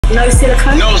No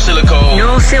silicone. No silicone.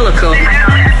 No silicone.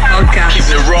 Podcast.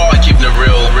 Keeping it raw, keeping it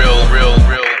real.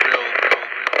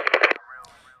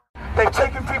 They've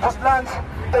taken people's lands,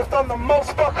 they've done the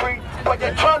most fuckery, but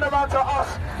they turn around to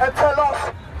us and tell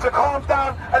us to calm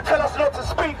down and tell us not to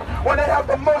speak when they have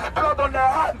the most blood on their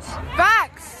hands.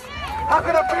 Facts! How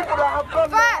can the people that have blood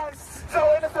on their hands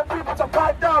tell innocent people to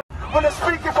pipe down when they're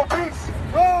speaking for peace,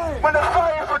 when they're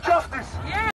fighting for justice?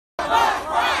 Yeah.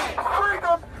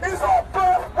 Freedom is our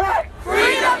birthright!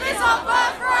 Freedom is our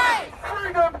birthright!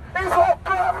 Freedom is our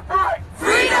birthright!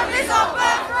 Freedom is our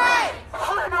birthright!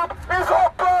 Freedom is our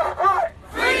birthright!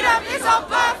 Freedom is our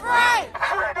birthright!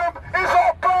 Freedom is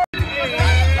our birthright!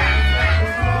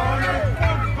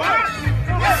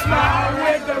 Smile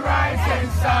with the rising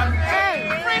sun.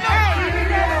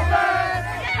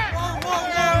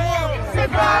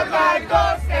 Survive like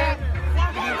ghosting.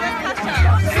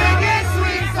 Singing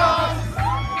sweet songs.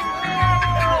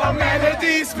 A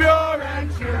melody's pure and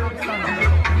true.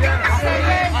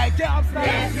 Singing, I get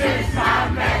upstairs. This is my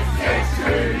message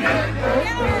to you.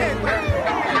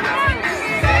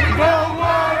 Don't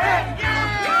worry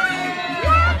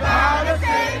about a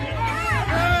thing.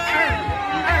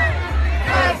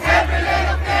 'Cause every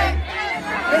little thing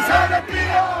is gonna be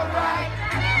alright.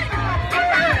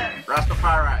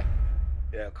 Rastafari.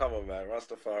 Yeah, come on, man.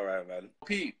 Rastafari, man.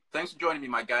 Pete, thanks for joining me,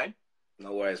 my guy.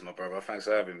 No worries, my brother. Thanks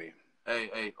for having me.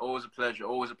 Hey, always a pleasure,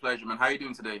 man. How you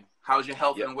doing today? How's your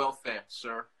health and welfare,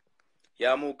 sir?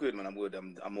 Yeah, I'm all good, man. I'm good.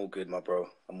 I'm all good, my bro.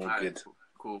 I'm all good.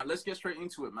 Cool. Let's get straight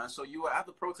into it, man. So you were at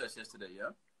the protest yesterday, yeah?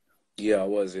 Yeah, I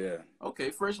was, yeah. Okay,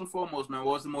 first and foremost, man,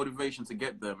 what was the motivation to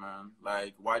get there, man?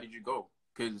 Like, why did you go?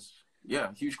 Because,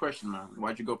 yeah, huge question, man.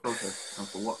 Why'd you go protest? And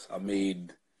for what? I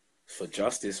mean, for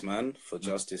justice, man. For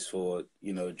justice for,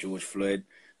 you know, George Floyd.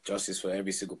 Justice for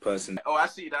every single person. Oh, I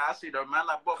see that, man.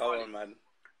 Like, come on, man.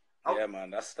 Oh. Yeah, man.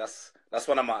 That's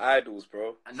one of my idols,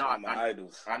 bro.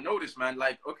 Idols. I noticed, man.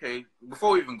 Like, okay,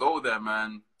 before we even go there,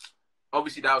 man,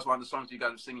 obviously that was one of the songs you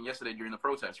guys were singing yesterday during the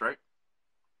protest, right?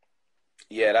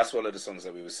 Yeah, that's one of the songs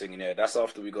that we were singing. Yeah, that's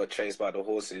after we got chased by the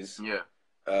horses. Yeah.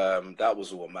 That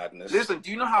was all madness. Listen,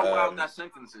 do you know how wild that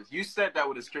sentence is? You said that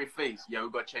with a straight face. Yeah, we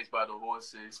got chased by the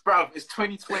horses. Bro, it's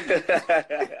 2020.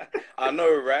 I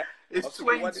know, right? It's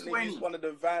 2020. Why didn't they use one of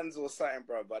the vans or something,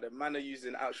 bro? But the man are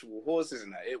using actual horses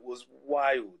and that. It was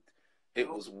wild. It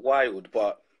was wild.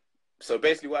 But so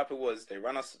basically, what happened was they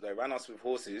ran us with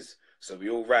horses. So we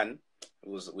all ran.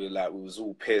 We was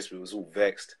all pissed. We was all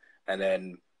vexed. And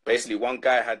then basically, one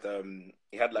guy had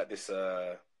he had like this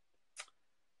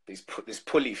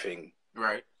pulley thing,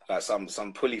 right? Like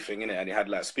some pulley thing in it, and he had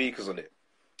like speakers on it.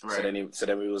 Right. So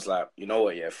then we was like, you know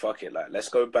what? Yeah, fuck it. Like, let's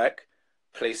go back,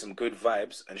 play some good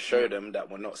vibes, and show them that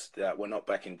we're not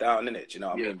backing down in it. Do you know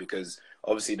what I mean? Because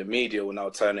obviously the media will now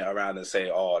turn it around and say,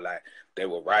 oh, like they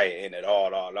were rioting and all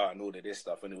and all of this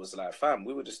stuff. And it was like, fam,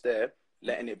 we were just there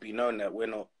letting it be known that we're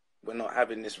not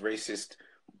having this racist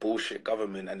bullshit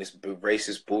government and this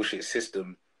racist bullshit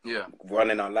system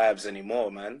running our lives anymore,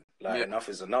 man. Like, enough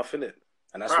is enough, innit?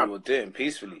 And that's what we're doing,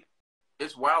 peacefully.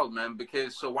 It's wild, man,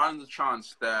 because so one of the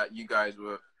chants that you guys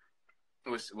were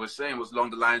saying was along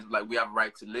the lines of, like, we have a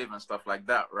right to live and stuff like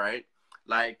that, right?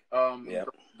 Like, the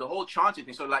whole chanting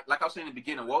thing. So, like I was saying in the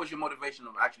beginning, what was your motivation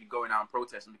of actually going out and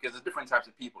protesting? Because there's different types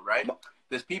of people, right?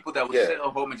 There's people that will sit at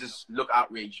home and just look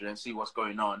outraged and see what's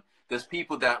going on. There's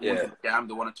people that want to be damned,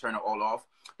 they want to turn it all off.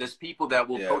 There's people that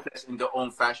will protest in their own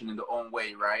fashion, in their own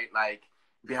way, right? Like,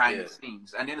 behind the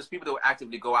scenes. And then there's people that will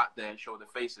actively go out there and show their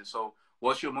faces. So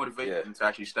what's your motivation to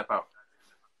actually step out?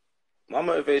 My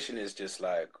motivation is just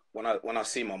like, when I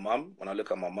see my mum, when I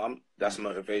look at my mum, that's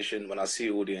motivation. When I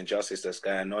see all the injustice that's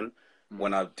going on,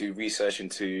 when I do research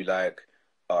into like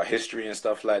our history and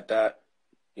stuff like that,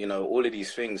 you know, all of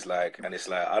these things, like, and it's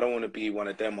like, I don't want to be one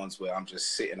of them ones where I'm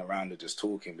just sitting around and just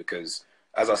talking, because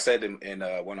as I said in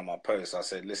one of my posts, I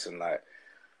said, listen, like,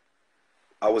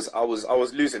 I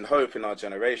was losing hope in our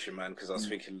generation, man, because I was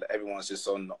thinking everyone's just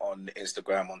on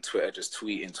Instagram, on Twitter, just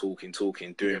tweeting,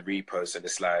 talking, doing reposts. And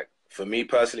it's like, for me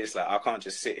personally, it's like, I can't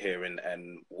just sit here and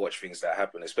watch things that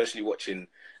happen, especially watching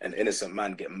an innocent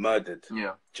man get murdered.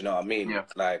 Yeah. Do you know what I mean? Yeah.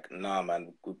 Like, nah,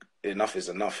 man, enough is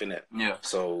enough, innit? Yeah.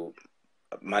 So,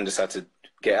 man, just had to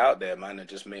get out there, man, and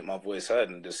just make my voice heard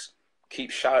and just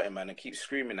keep shouting, man, and keep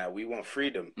screaming that we want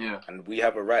freedom. Yeah. And we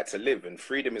have a right to live, and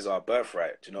freedom is our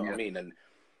birthright. Do you know what I mean? And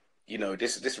you know,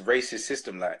 this racist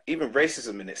system, like, even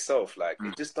racism in itself, like,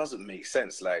 it just doesn't make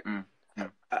sense. Like,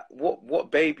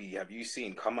 what baby have you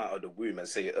seen come out of the womb and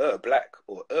say, black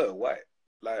or white?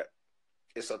 Like,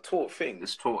 it's a taught thing.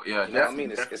 It's taught, yeah. You know what I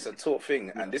mean? It's a taught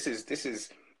thing, and this is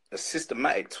a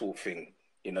systematic taught thing.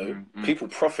 You know, people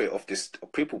profit off this.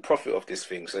 People profit off this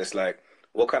thing. So it's like,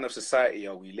 what kind of society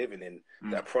are we living in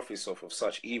that profits off of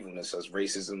such evilness as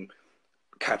racism,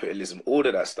 capitalism, all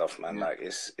of that stuff, man? Like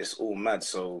it's all mad.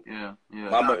 So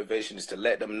my motivation is to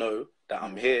let them know that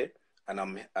I'm here and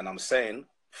I'm saying,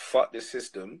 fuck this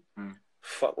system,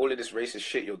 fuck all of this racist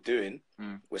shit you're doing.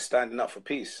 We're standing up for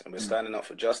peace and we're standing up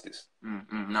for justice.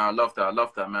 No, I love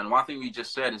that, man. One thing we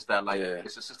just said is that, like,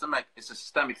 it's a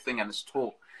systemic thing, and it's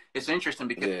taught. It's interesting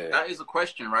because that is a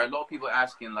question, right? A lot of people are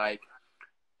asking, like,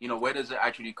 you know, where does it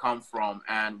actually come from,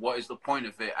 and what is the point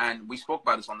of it? And we spoke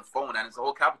about this on the phone, and it's the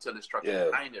whole capitalist structure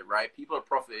behind it, right? People are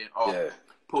profiting off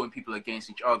putting people against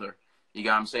each other. You get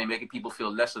what I'm saying? Making people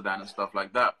feel lesser than and stuff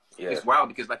like that. It's wild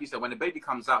because, like you said, when the baby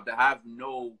comes out, they have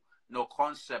no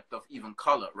concept of even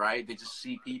color, right? They just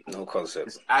see people. No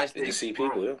concept. As they just see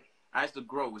people, As they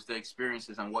grow, it's their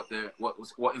experiences and what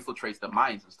infiltrates their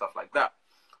minds and stuff like that.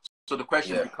 So the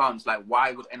question becomes, like,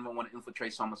 why would anyone want to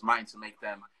infiltrate someone's mind to make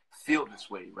them feel this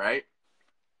way, right?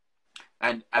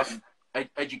 And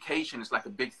education is like a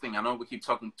big thing. I know we keep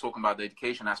talking about the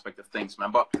education aspect of things,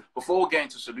 man. But before we get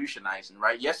into solutionizing,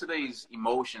 right? Yesterday's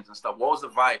emotions and stuff. What was the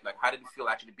vibe? Like, how did it feel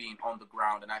actually being on the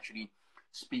ground and actually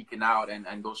speaking out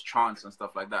and those chants and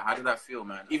stuff like that? How did that feel,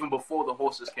 man? Even before the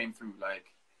horses came through, like.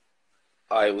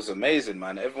 It was amazing,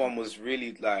 man. Everyone was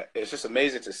really, like, it's just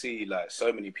amazing to see, like,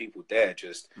 so many people there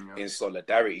just in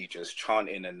solidarity, just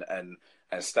chanting and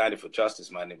standing for justice,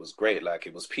 man. It was great. Like,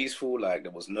 it was peaceful. Like,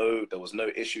 there was no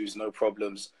issues, no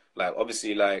problems. Like,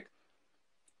 obviously, like,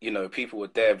 you know, people were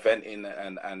there venting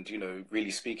and you know,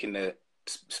 really speaking their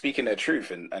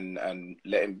truth and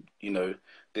letting, you know,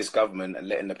 this government and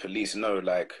letting the police know,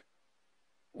 like,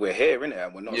 we're here, innit?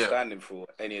 And we're not standing for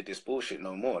any of this bullshit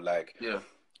no more. Like,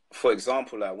 for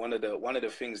example, like, one of the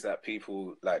things that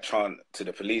people, like, chant to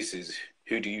the police is,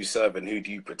 who do you serve and who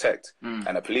do you protect?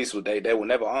 And the police they will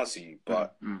never answer you.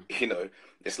 But you know,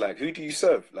 it's like, who do you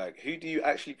serve? Like, who do you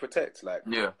actually protect? Like,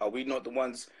 are we not the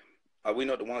ones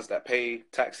that pay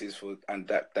taxes for and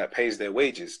that pays their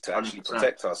wages to actually 100%.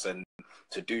 Protect us and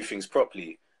to do things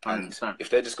properly? 100%. And if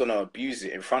they're just gonna abuse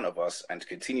it in front of us and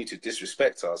continue to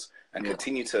disrespect us and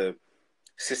continue to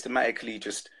systematically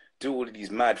just do all of these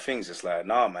mad things, it's like,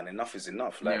 nah, man, enough is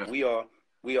enough. Like, we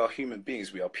are human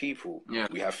beings. We are people.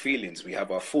 We have feelings. We have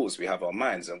our thoughts. We have our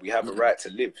minds, and we have a right to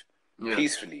live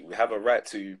peacefully. We have a right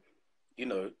to, you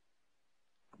know,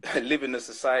 live in a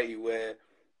society where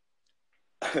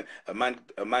a man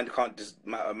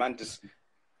just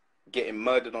getting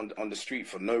murdered on the street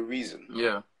for no reason.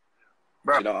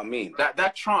 Bro, you know what I mean?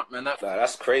 That chant, man.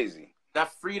 That's crazy.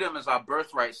 That freedom is our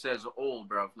birthright, says all,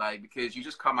 bro. Like, because you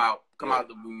just come out of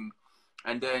the womb,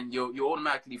 and then you're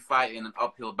automatically fighting an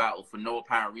uphill battle for no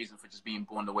apparent reason for just being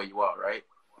born the way you are, right?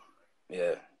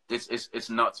 It's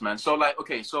nuts, man. So, like,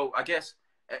 okay, so I guess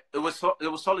it was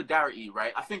solidarity,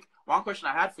 right? I think one question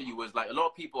I had for you was, like, a lot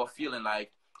of people are feeling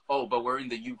like, oh, but we're in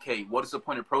the UK. What is the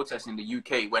point of protesting in the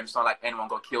UK when it's not like anyone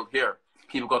got killed here?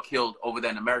 People got killed over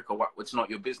there in America. It's not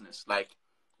your business. Like,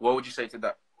 what would you say to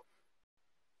that?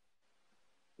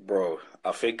 Bro,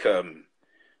 I think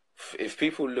if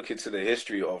people look into the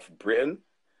history of Britain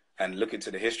and look into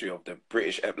the history of the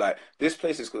British, like, this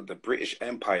place is called the British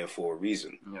Empire for a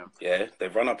reason.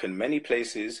 They've run up in many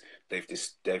places. They've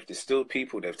distilled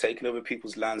people. They've taken over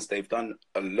people's lands. They've done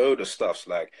a load of stuff.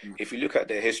 Like, if you look at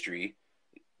their history,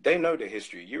 they know their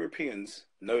history. Europeans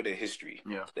know their history.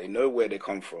 They know where they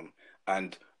come from.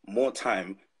 And more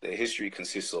time, their history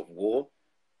consists of war,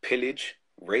 pillage,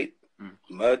 rape,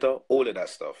 murder, all of that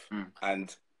stuff.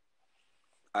 And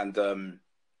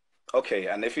okay,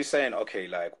 and if you're saying, okay,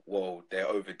 like, well, they're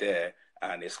over there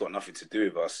and it's got nothing to do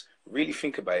with us, really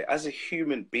think about it. As a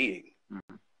human being,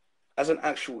 as an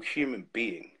actual human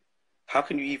being, how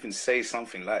can you even say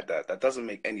something like that? That doesn't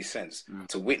make any sense.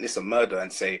 To witness a murder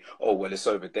and say, oh, well, it's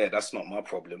over there, that's not my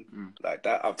problem. Like,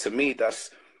 that,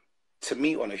 to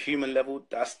me, on a human level,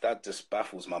 that just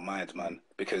baffles my mind, man.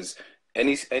 Because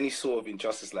any sort of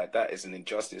injustice like that is an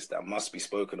injustice that must be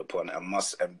spoken upon, and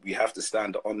we have to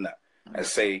stand on that and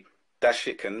say that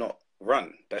shit cannot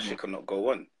run, that shit cannot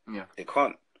go on. It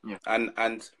can't.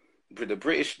 And with the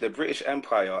British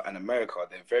Empire and America,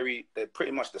 they're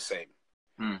pretty much the same.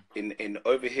 In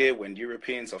over here, when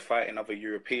Europeans are fighting other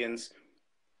Europeans,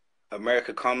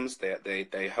 America comes,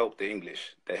 they help the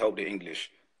English.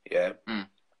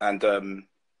 And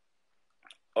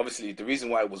obviously, the reason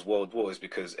why it was World War is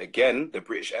because, again, the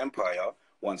British Empire,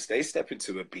 once they step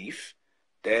into a beef,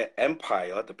 their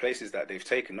empire, the places that they've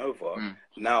taken over,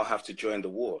 now have to join the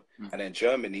war. And then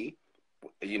Germany,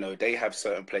 you know, they have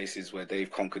certain places where they've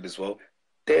conquered as well.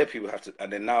 there people have to,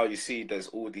 and then now you see there's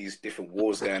all these different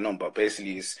wars going on, but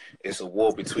basically it's a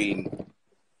war between,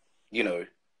 you know,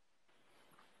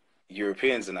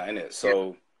 Europeans and that, innit?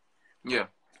 So yeah,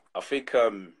 I think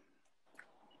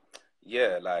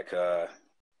yeah, like I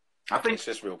think it's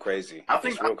just real crazy. I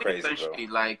think It's real I think crazy, bro. essentially,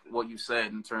 like what you said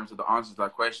in terms of the answer to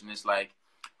that question is like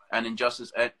an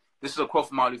injustice. This is a quote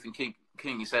from Martin Luther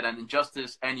King. He said, "An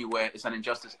injustice anywhere is an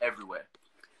injustice everywhere."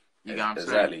 You got what I'm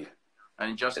saying? Exactly. An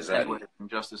injustice anywhere,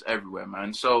 injustice everywhere,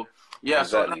 man. So yeah,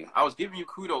 Exactly. so I was giving you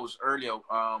kudos earlier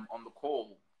on the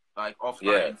call, like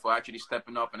offline, for actually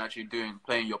stepping up and actually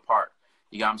playing your part.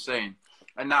 You got what I'm saying?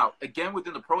 And now again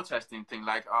within the protesting thing,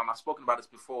 like I've spoken about this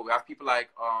before. We have people like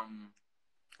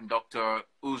Dr.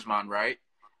 Usman, right?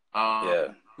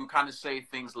 Who kind of say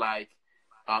things like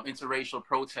interracial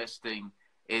protesting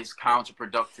is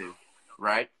counterproductive,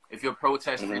 right? If you're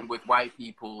protesting with white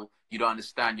people, you don't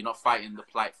understand. You're not fighting the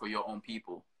plight for your own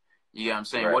people. You get what I'm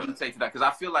saying? Right. What do you say to that? Because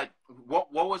I feel like,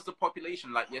 what was the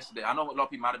population like yesterday? I know a lot of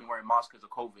people might have been wearing masks because of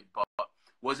COVID, but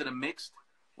was it a mixed?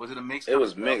 Was it a mixed? It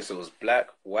was mixed. It was black,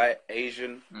 white,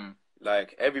 Asian.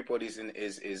 Like everybody's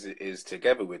is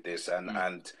together with this,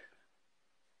 and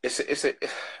it's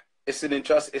an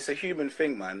injustice. It's a human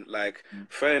thing, man. Like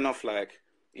fair enough. Like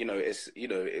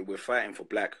we're fighting for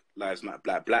Black Lives Matter.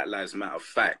 Black Lives Matter.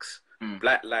 Facts.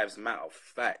 Black Lives Matter.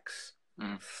 Facts.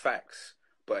 Facts.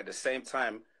 But at the same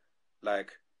time,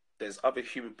 like there's other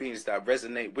human beings that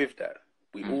resonate with that.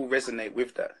 We all resonate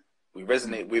with that. We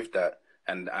resonate with that,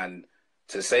 and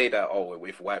to say that, oh,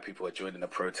 if white people are joining the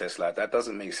protest, like that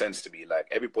doesn't make sense to me. Like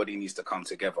everybody needs to come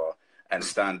together and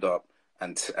stand up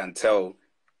and tell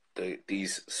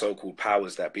these so-called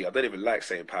powers that be. I don't even like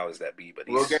saying powers that be, but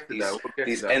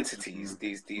these entities,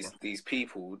 these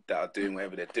people that are doing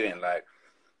whatever they're doing, like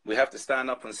we have to stand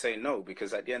up and say no,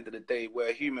 because at the end of the day, we're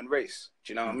a human race.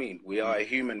 Do you know what I mean? We are a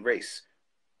human race.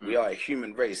 We are a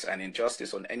human race, and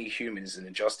injustice on any human is an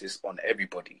injustice on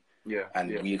everybody.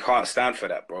 We can't stand for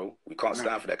that, bro. We can't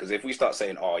stand for that, because if we start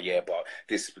saying, oh yeah, but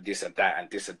this and that and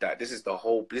this and that, this is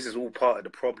all part of the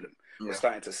problem. We're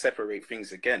starting to separate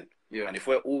things again. And if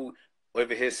we're all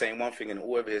over here saying one thing and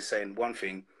all over here saying one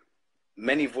thing,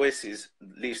 many voices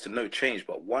leads to no change,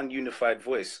 but one unified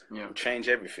voice will change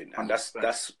everything. And that's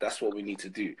what we need to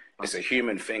do. It's a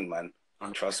human thing, man.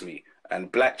 Trust me.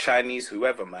 And Black, Chinese,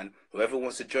 whoever, man, whoever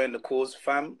wants to join the cause,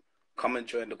 fam, come and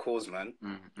join the cause, man.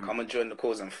 Come and join the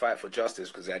cause and fight for justice,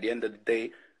 because at the end of the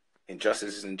day,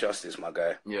 injustice is injustice, my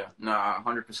guy. Yeah, no,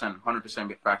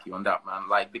 100% back you on that, man.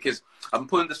 Like, because I'm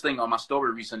putting this thing on my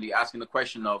story recently, asking the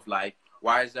question of, like,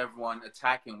 why is everyone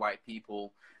attacking white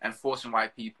people and forcing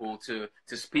white people to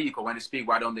speak, or when they speak,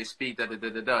 why don't they speak,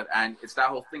 And it's that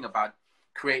whole thing about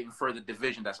creating further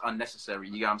division that's unnecessary.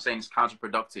 You know what I'm saying? It's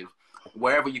counterproductive.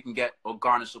 Wherever you can get or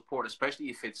garner support, especially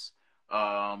if it's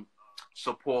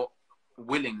support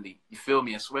willingly, you feel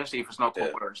me? Especially if it's not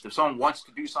coerced. If someone wants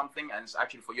to do something and it's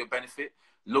actually for your benefit,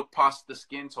 look past the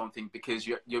skin tone thing, because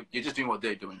you're just doing what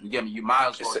they're doing. You get me? You might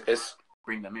as well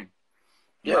bring them in.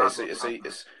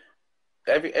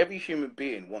 Every human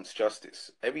being wants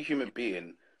justice. Every human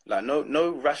being, like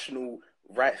no rational,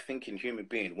 right thinking human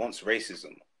being wants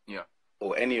racism.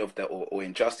 Or any of that, or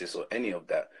injustice, or any of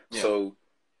that. So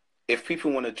if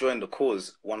people want to join the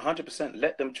cause, 100%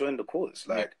 let them join the cause.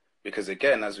 Like, because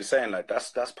again, as we're saying, like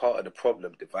that's part of the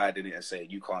problem, dividing it and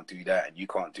saying you can't do that and you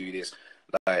can't do this.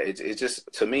 Like it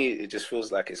just, to me, it just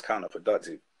feels like it's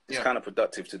counterproductive. It's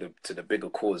counterproductive to the bigger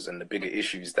cause and the bigger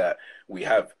issues that we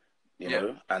have, you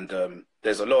know. And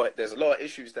there's a lot of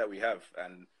issues that we have,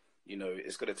 and you know,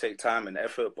 it's gonna take time and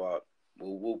effort, but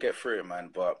we'll get through it, man.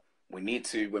 But we need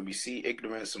to, when we see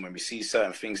ignorance and when we see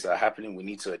certain things that are happening, we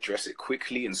need to address it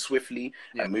quickly and swiftly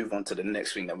and move on to the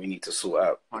next thing that we need to sort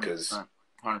out. Because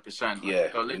 100%. Yeah,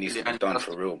 so it needs to be done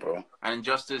for real, bro. And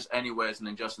injustice anywhere is an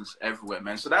injustice everywhere,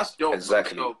 man. So that's dope.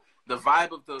 Exactly. So the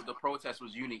vibe of the protest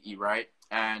was unity, right?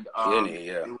 And unity,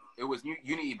 it was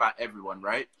unity by everyone,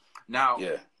 right? Now,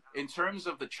 in terms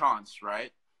of the chants,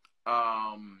 right?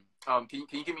 Can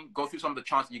you go through some of the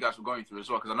chants that you guys were going through as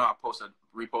well? Because I know I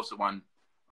reposted one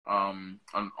on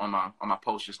my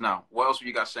post just now. What else were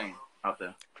you guys saying out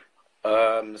there?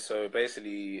 So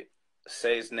basically,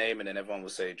 say his name and then everyone will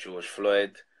say George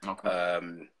Floyd.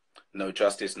 No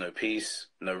justice, no peace,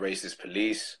 no racist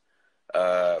police,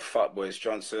 fuck Boris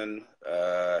Johnson,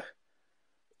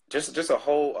 just a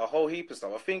whole heap of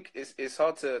stuff. I think it's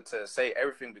hard to say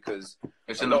everything, because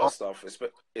it's a lot of stuff.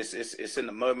 It's in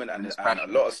the moment, and a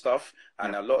lot of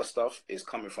stuff is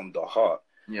coming from the heart.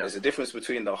 There's a difference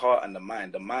between the heart and the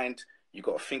mind. The mind, you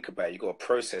got to think about it. You got to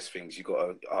process things. You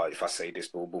got to, if I say this,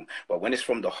 boom, boom. But when it's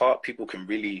from the heart, people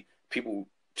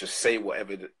just say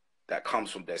whatever that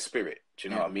comes from their spirit. Do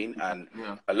you know what I mean? And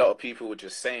Yeah. a lot of people were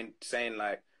just saying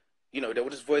like, you know, they were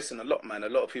just voicing a lot, man. A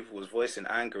lot of people was voicing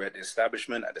anger at the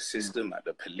establishment, at the system, at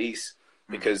the police.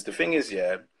 Because the thing is,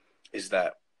 is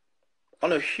that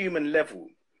on a human level,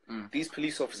 these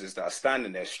police officers that are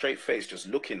standing there straight faced, just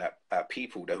looking at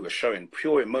people that who are showing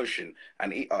pure emotion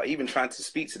and are even trying to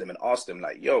speak to them and ask them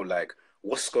like, yo, like,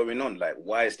 what's going on? Like,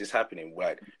 why is this happening?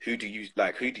 Like, who do you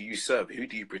serve? Who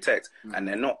do you protect? And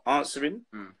they're not answering.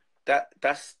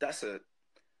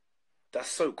 That's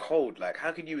so cold. Like,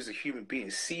 how can you as a human being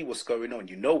see what's going on?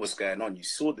 You know what's going on. You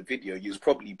saw the video. You was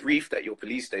probably briefed at your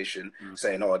police station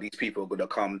saying, oh, these people are going to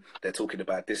come. They're talking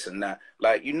about this and that.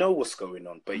 Like, you know what's going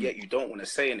on, but yet you don't want to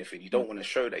say anything. You don't want to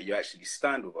show that you actually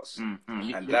stand with us.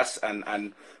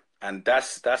 And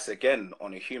that's again,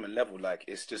 on a human level, like,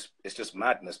 it's just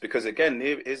madness. Because again,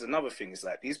 here's another thing. It's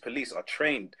like these police are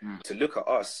trained to look at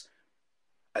us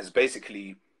as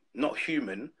basically not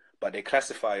human, but they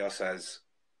classify us as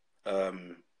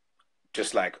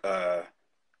just like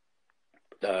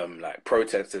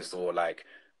protesters or like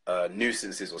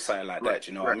nuisances or something like that.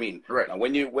 Do you know what I mean? Right. Now,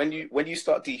 when you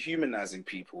start dehumanizing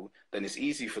people, then it's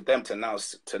easy for them to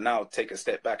now take a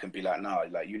step back and be like, nah,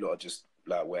 like, you lot are just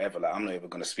like whatever. Like, I'm not even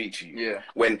gonna speak to you. Yeah.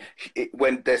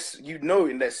 When there's, you know,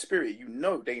 in their spirit,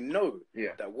 they know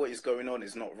that what is going on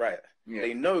is not right. Yeah.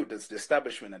 They know that the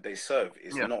establishment that they serve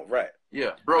is not right.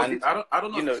 Yeah, bro. And, I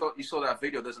don't know if you saw that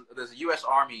video. There's a U.S.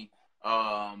 Army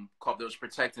cop that was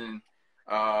protecting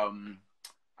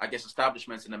I guess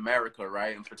establishments in America,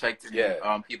 right, and protecting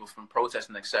people from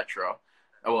protesting, etc.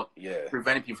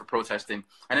 Preventing people from protesting.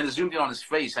 And then they zoomed in on his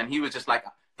face, and he was just like,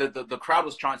 the crowd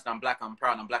was chanting, "I'm black, I'm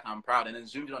proud, I'm black, I'm proud," and then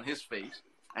zoomed in on his face,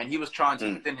 and he was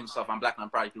chanting within himself, "I'm black, I'm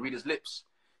proud." You can read his lips.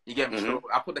 You get me? So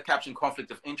I put the caption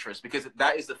 "conflict of interest" because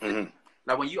that is the thing.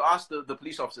 Like, when you ask the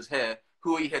police officers here,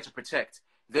 who are you here to protect?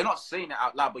 They're not saying it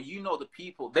out loud, but you know the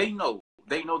people. They know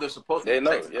they're supposed to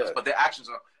protect us, but their actions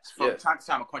are from time to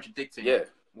time are contradicting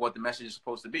what the message is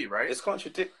supposed to be, right? It's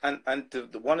and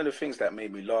the one of the things that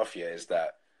made me laugh here is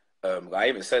that I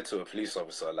even said to a police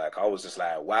officer, like, I was just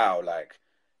like, wow, like,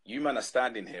 you man are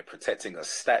standing here protecting a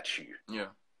statue,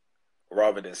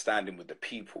 rather than standing with the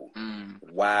people.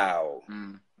 Wow,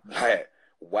 like,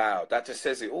 wow, that just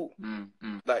says it all.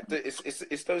 Like,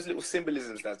 it's those little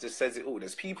symbolisms that just says it all.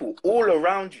 There's people all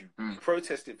around you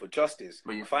protesting for justice,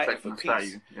 fighting for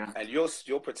peace, and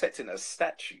you're protecting a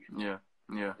statue.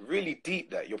 Really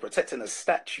deep, that you're protecting a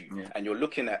statue, and you're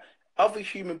looking at other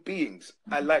human beings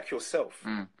like yourself.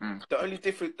 The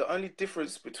only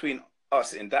difference between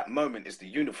us in that moment is the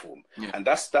uniform, and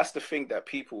that's the thing that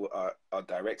people are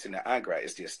directing their anger at.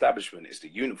 Is the establishment, is the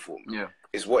uniform,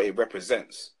 is what it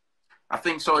represents. I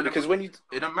think so, because when you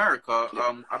in America,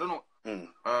 I don't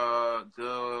know,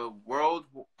 the world.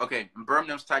 Okay,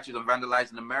 Birmingham statues are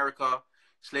vandalized in America.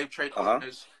 Slave trade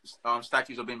owners,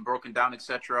 statues are being broken down,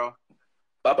 etc.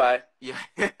 Bye bye. Yeah.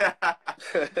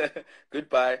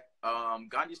 Goodbye.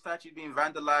 Gandhi statue being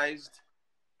vandalized.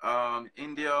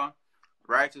 India,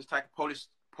 rioters attack Polish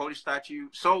statue.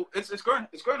 So it's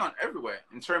going on everywhere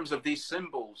in terms of these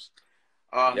symbols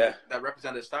that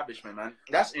represent the establishment, man.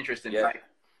 That's interesting. Like,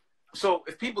 so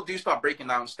if people do start breaking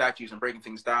down statues and breaking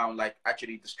things down, like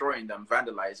actually destroying them,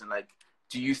 vandalizing, like,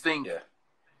 do you think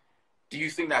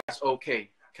that's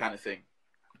okay, kind of thing?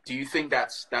 Do you think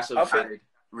that's a valid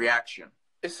reaction?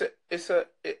 I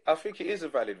think it is a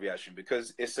valid reaction,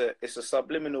 because it's a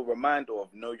subliminal reminder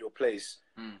of know your place.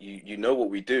 You know what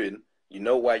we're doing. You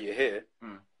know why you're here.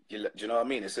 Do you know what I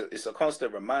mean? It's a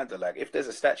constant reminder. Like, if there's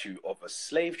a statue of a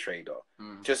slave trader,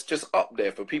 just up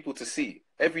there for people to see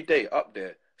every day, up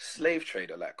there, slave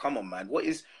trader. Like, come on, man. What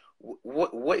is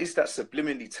that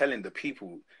subliminally telling the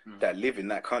people that live in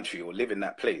that country or live in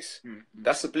that place?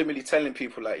 That's subliminally telling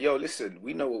people, like, yo, listen,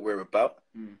 we know what we're about.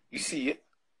 You see it.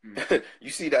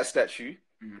 You see that statue,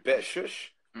 better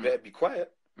shush, better be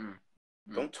quiet,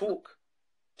 don't talk.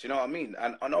 Do you know what I mean?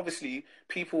 And obviously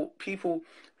people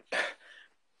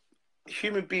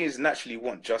human beings naturally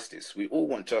want justice. We all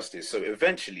want justice. So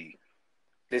eventually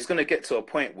there's going to get to a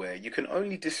point where you can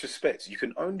only disrespect, you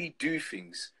can only do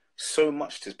things so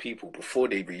much to people before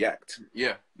they react.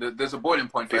 There's a boiling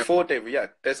point before they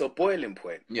react. There's a boiling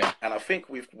point. And I think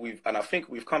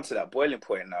we've come to that boiling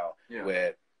point now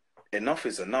where enough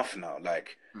is enough now.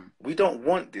 Like, we don't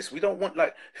want this. We don't want,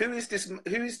 like, who is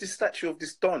this statue of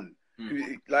this Don?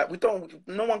 Like,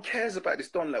 no one cares about this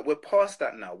Don. Like, we're past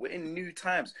that now. We're in new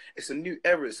times. It's a new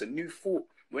era. It's a new thought.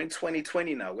 We're in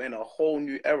 2020 now. We're in a whole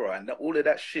new era, and all of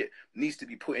that shit needs to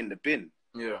be put in the bin.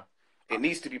 It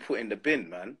needs to be put in the bin,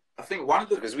 man. I think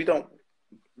because we don't.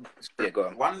 Go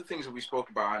on. One of the things that we spoke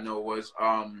about, I know, was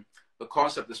the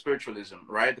concept of spiritualism,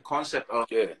 right? The concept of,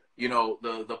 you know,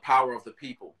 the power of the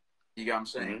people. You get what I'm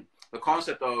saying? The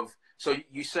concept of, so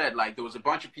you said like there was a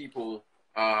bunch of people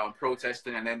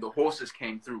protesting, and then the horses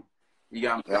came through. You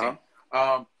get what I'm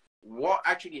saying? What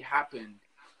actually happened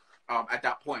at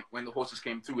that point when the horses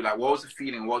came through? Like, what was the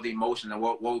feeling, what were the emotions, and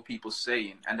what were people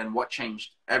saying? And then what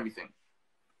changed everything?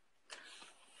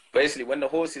 Basically, when the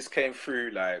horses came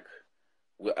through, like,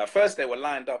 at first they were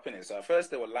lined up, innit? So at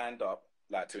first they were lined up,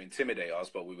 like, to intimidate us,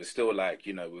 but we were still, like,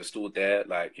 you know, we were still there,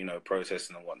 like, you know,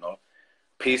 protesting and whatnot.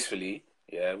 Peacefully,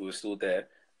 yeah, we were still there.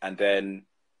 And then,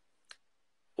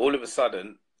 all of a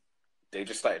sudden, they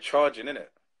just started charging, innit?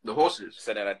 The horses?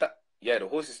 So then, like, that, yeah, the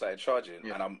horses started charging.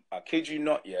 Yeah. And I kid you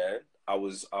not, yeah,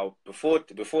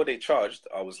 before they charged,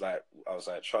 I was like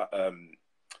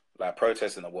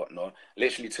protesting and whatnot.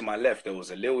 Literally to my left, there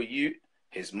was a little youth,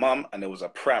 his mum, and there was a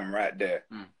pram right there.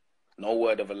 No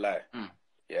word of a lie.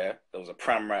 Yeah, there was a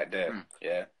pram right there.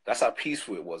 Yeah, that's how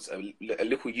peaceful it was. A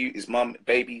little youth, his mum,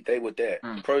 baby, they were there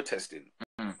protesting,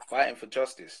 fighting for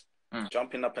justice,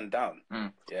 jumping up and down.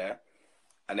 Yeah,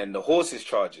 and then the horses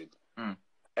charging.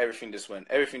 Everything just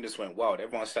went wild.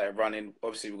 Everyone started running.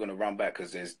 Obviously, we're gonna run back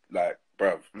because there's like,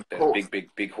 bruv, there's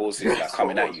big horses that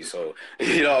coming at you. So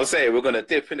you know what I'm saying? We're gonna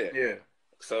dip in it. Yeah.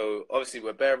 So obviously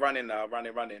we're bare running now,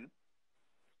 running, and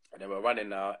then we're running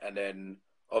now, and then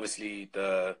obviously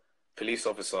the police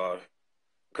officer,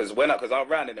 because I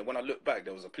ran, and then when I looked back,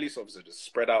 there was a police officer just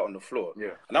spread out on the floor.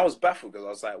 Yeah. And I was baffled because I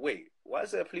was like, wait, why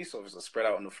is there a police officer spread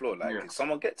out on the floor? Like, did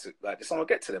someone get to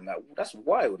them? Like, that's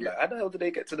wild. Like, how the hell did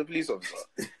they get to the police officer?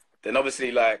 Then obviously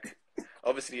a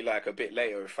bit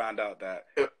later, we found out that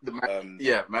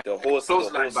the horse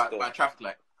by traffic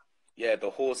light. Yeah,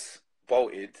 the horse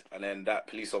bolted, and then that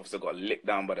police officer got licked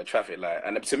down by the traffic light.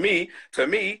 And to me,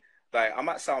 like, I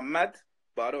might sound mad,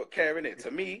 but I don't care, innit?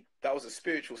 To me, that was a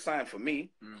spiritual sign for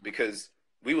me, because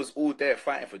we was all there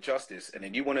fighting for justice, and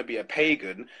then you want to be a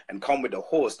pagan and come with a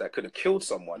horse that could have killed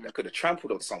someone, that could have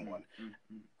trampled on someone,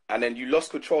 and then you lost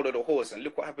control of the horse, and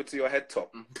look what happened to your head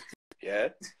top. Yeah,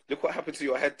 look what happened to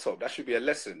your head top. That should be a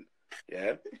lesson.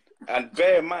 Yeah, and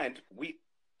bear in mind,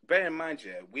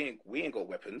 yeah, we ain't got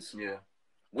weapons. Yeah,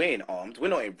 we ain't armed. We're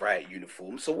not in riot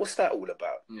uniform. So what's that all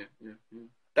about? Yeah.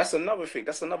 That's another thing.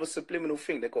 That's another subliminal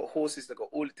thing. They got horses. They got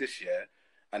all of this, yeah,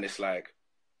 and it's like,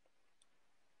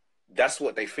 that's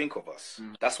what they think of us.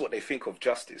 That's what they think of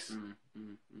justice.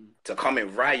 To come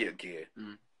in riot gear,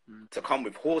 to come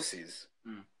with horses.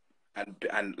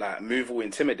 And like move all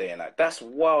intimidating, like, that's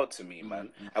wild to me, man.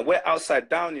 And we're outside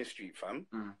Downing Street, fam.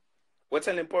 We're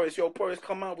telling Boris, yo, Boris,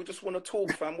 come out. We just want to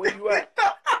talk, fam. Where you at?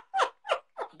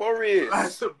 Boris. I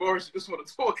said, Boris, just want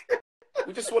to talk.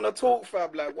 We just want to talk,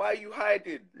 fam. Like, why are you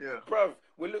hiding? Yeah, bruv.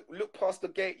 We look past the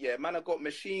gate. Yeah, man, I got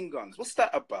machine guns. What's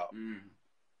that about?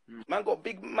 Man I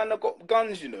got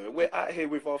guns, you know. We're out here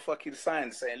with our fucking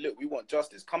signs saying, look, we want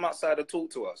justice. Come outside and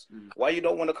talk to us. Why you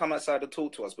don't want to come outside and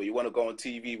talk to us, but you want to go on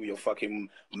TV with your fucking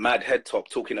mad head top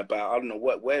talking about, I don't know,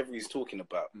 whatever he's talking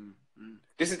about.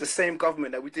 This is the same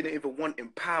government that we didn't even want in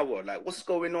power. Like, what's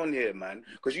going on here, man?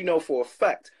 Because I know for a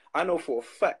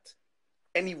fact,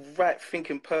 any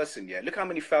right-thinking person, yeah, look how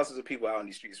many thousands of people are out on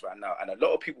the streets right now. And a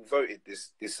lot of people voted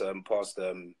this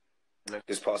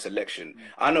past election.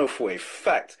 I know for a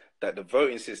fact that the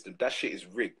voting system, that shit is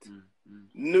rigged.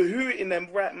 Who in them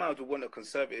right minds would want a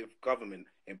conservative government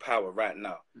in power right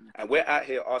now? And we're out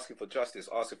here asking for justice,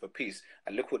 asking for peace,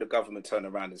 and look what the government turn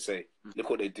around and say.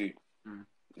 Look what they do.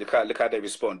 Look how they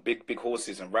respond. Big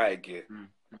horses and riot gear.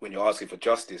 When you're asking for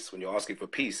justice, when you're asking for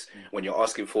peace, when you're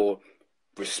asking for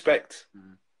respect.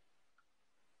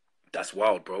 That's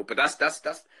wild, bro. But that's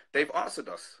they've answered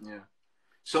us. Yeah.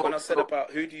 So when I said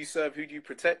about who do you serve, who do you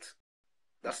protect,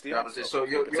 that's the answer. So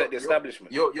you protect the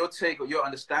establishment. Your take or your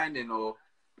understanding, or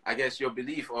I guess your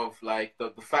belief of like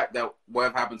the fact that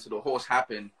whatever happened to the horse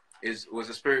was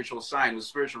a spiritual sign, was a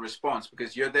spiritual response,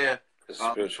 because you're there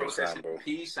protesting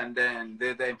peace, and then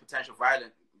they're there in potential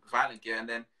violent gear, and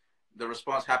then the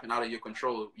response happened out of your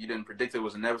control. You didn't predict it,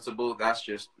 was inevitable. That's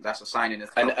a sign in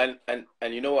itself.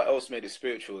 And you know what else made it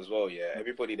spiritual as well, yeah?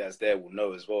 Everybody that's there will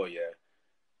know as well, yeah.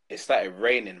 It started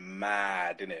raining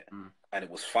mad, innit? And it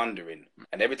was thundering.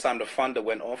 And every time the thunder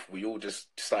went off, we all just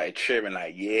started cheering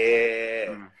like,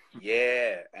 yeah.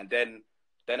 And then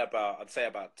I'd say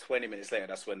about 20 minutes later,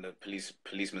 that's when the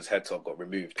policeman's head top got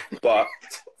removed. But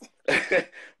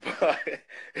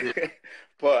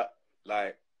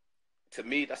like, to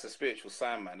me, that's a spiritual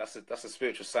sign, man. That's a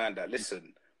spiritual sign that,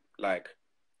 listen, like,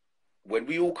 when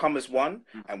we all come as one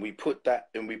and we put that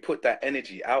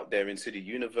energy out there into the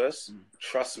universe,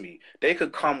 trust me, they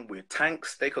could come with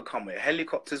tanks, they could come with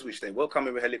helicopters, which they will come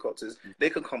with helicopters, they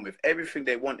could come with everything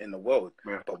they want in the world.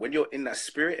 But when you're in that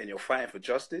spirit and you're fighting for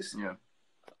justice,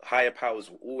 higher powers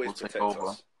will always protect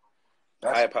us.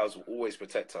 Higher powers will always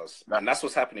protect us. And that's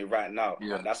what's happening right now.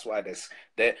 And that's why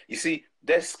you see,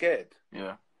 they're scared.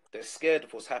 They're scared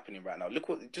of what's happening right now.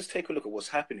 Just take a look at what's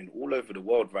happening all over the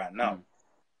world right now.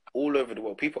 All over the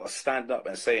world, people are standing up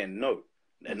and saying, no,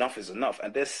 enough is enough.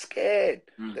 And they're scared.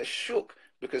 They're shook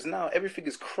because now everything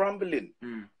is crumbling.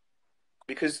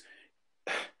 Because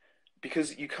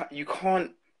you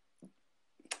can't,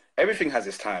 everything has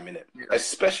its time in it,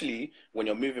 especially when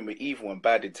you're moving with evil and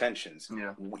bad intentions.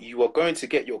 You are going to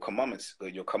get your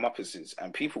comeuppances,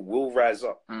 and people will rise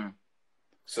up.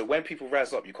 So when people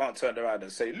rise up, you can't turn around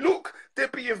and say, look, they're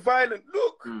being violent.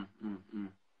 Look.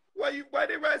 Why are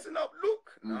they rising up?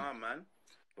 Look. Nah, man.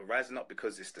 We're rising up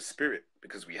because it's the spirit,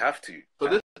 because we have to.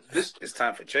 So this it's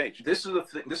time for change. This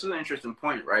is an interesting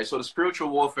point, right? So the spiritual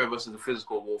warfare versus the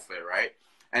physical warfare, right?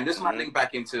 And this might link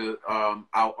back into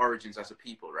our origins as a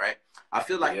people, right? I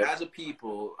feel like as a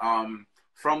people,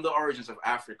 from the origins of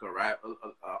Africa, right?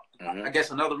 I guess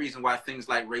another reason why things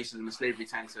like racism and slavery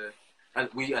tend to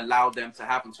we allow them to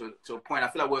happen to a point. I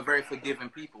feel like we're a very forgiving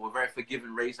people. We're a very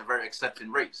forgiving race, a very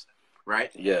accepting race, right?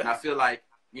 Yeah. And I feel like,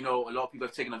 you know, a lot of people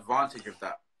have taken advantage of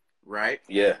that, right?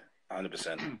 Yeah,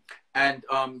 100%. And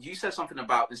you said something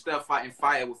about instead of fighting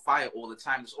fire with fire all the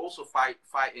time, there's also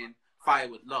fighting fire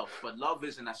with love. But love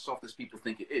isn't as soft as people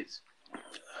think it is.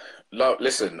 Love,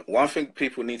 listen, one thing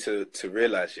people need to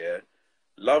realize,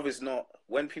 love is not,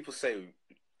 when people say,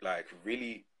 like,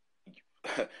 really...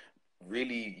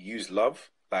 really use love,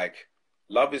 like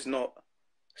love is not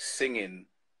singing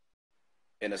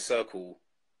in a circle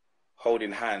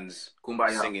holding hands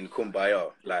kumbaya. Singing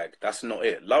kumbaya. Like that's not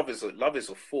it. Love is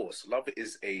a force. Love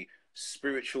is a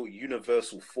spiritual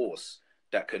universal force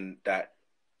that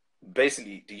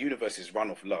basically the universe is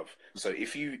run off love. So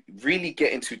if you really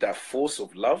get into that force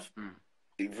of love,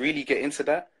 really get into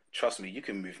that, trust me, you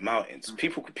can move mountains.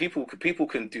 People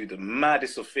can do the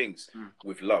maddest of things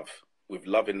with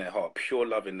love in their heart, pure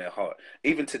love in their heart.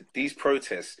 Even to these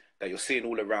protests that you're seeing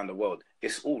all around the world,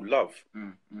 it's all love.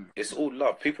 It's all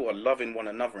love. People are loving one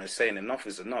another and saying enough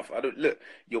is enough.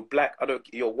 You're black,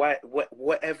 you're white,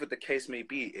 whatever the case may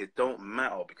be, it don't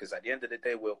matter, because at the end of the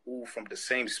day, we're all from the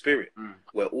same spirit.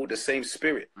 We're all the same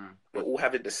spirit. We're all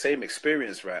having the same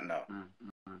experience right now.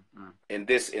 In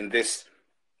this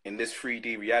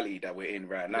 3D reality that we're in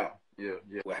right now. Yeah.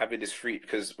 We're having this free,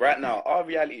 because right now, our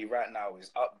reality right now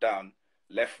is up, down,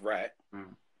 left, right.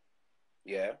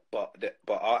 Yeah, but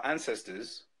our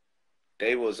ancestors,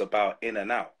 they was about in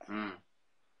and out.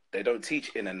 They don't teach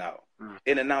in and out.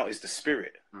 In and out is the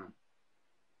spirit.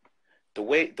 The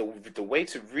way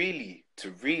to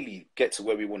really get to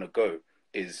where we want to go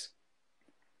is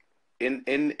in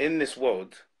this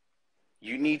world,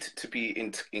 you need to be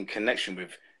in connection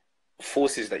with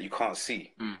forces that you can't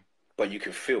see, but you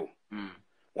can feel.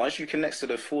 Once you connect to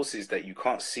the forces that you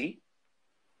can't see,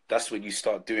 that's when you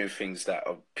start doing things that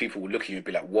people will look at you and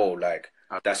be like, whoa, like,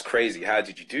 that's crazy. How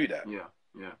did you do that?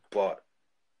 Yeah. But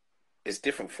it's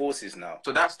different forces now.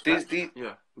 So that's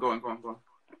yeah. Go on.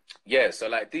 Yeah, so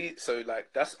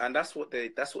that's what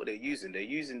they're using.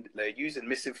 They're using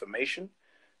misinformation.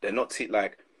 They're not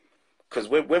because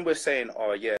when we're saying,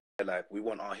 oh yeah, like we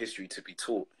want our history to be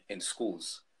taught in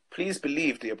schools, please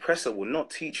believe the oppressor will not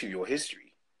teach you your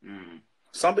history.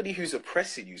 Somebody who's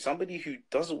oppressing you, somebody who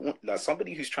doesn't want, like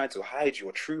somebody who's trying to hide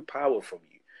your true power from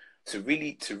you, to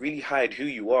really hide who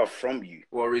you are from you.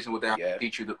 What reason would they have to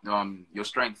teach you your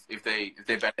strength if they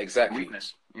bet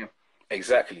weakness? Yeah.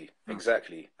 Exactly.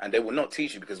 And they will not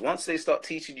teach you, because once they start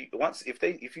teaching you,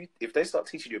 if they start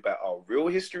teaching you about our real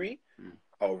history,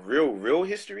 our real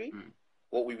history,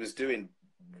 what we was doing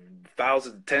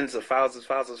tens of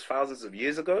thousands of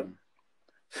years ago,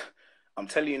 I'm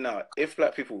telling you now, if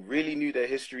black people really knew their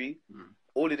history,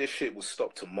 all of this shit will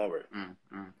stop tomorrow.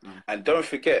 And don't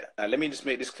forget, and let me just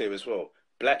make this clear as well,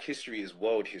 black history is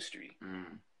world history.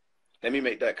 Let me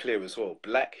make that clear as well.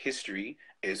 Black history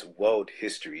is world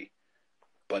history.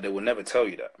 But they will never tell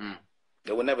you that.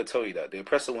 They will never tell you that. The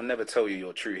oppressor will never tell you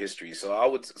your true history. So I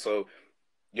would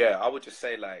just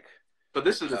say, like... But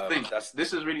this is the thing.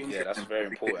 This is really interesting. Yeah, that's very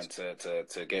important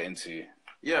to get into.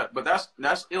 Yeah, but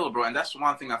that's ill, bro, and that's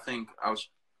one thing I think I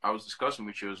was discussing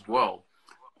with you as well.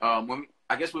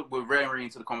 I guess we're very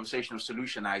into the conversation of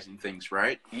solutionizing things,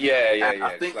 right? Yeah,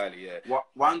 I think slightly, yeah.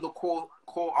 One of the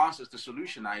core answers to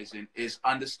solutionizing is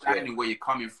understanding where you're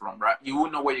coming from, right? You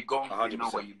will know where you're going, you know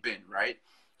where you've been, right?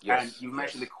 And you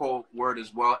mentioned the core word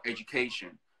as well,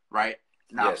 education, right?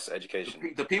 Now, yes,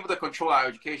 education. The people that control our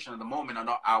education at the moment are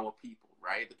not our people,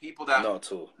 right? The people that not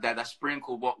at all. that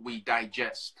sprinkle what we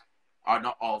digest are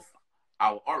not of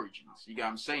our origins. You get what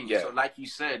I'm saying? Yeah. So like you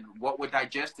said, what we're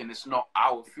digesting is not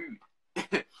our food.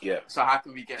 Yeah. So how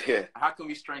can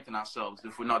we strengthen ourselves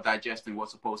if we're not digesting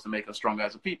what's supposed to make us stronger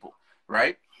as a people,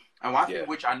 right? And one thing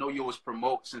which I know you always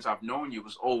promote since I've known you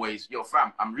was always, yo,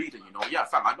 fam, I'm reading, you know. Yeah,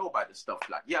 fam, I know about this stuff.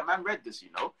 Like, yeah, man, read this, you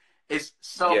know. It's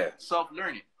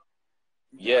self-learning.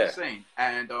 You know what I'm saying?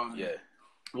 And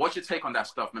what's your take on that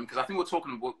stuff, man? Because I think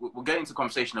we're getting into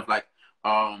conversation of like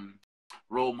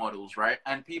role models, right?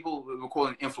 And people we're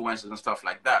calling influencers and stuff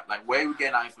like that. Like, where are we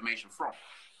getting our information from?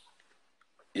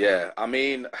 Yeah, I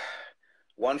mean,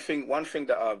 one thing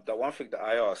that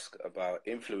I ask about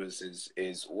influencers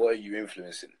is, what are you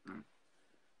influencing?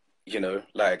 You know,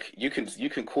 like you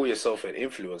can call yourself an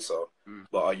influencer,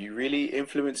 but are you really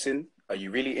influencing? Are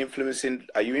you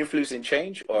influencing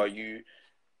change, or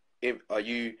are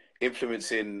you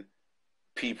influencing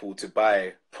people to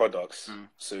buy products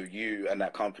so you and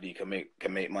that company can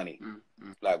make money?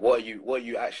 Like, what are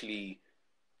you actually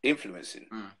influencing?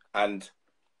 And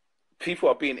people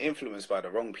are being influenced by the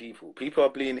wrong people. People are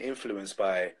being influenced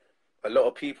by a lot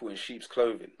of people in sheep's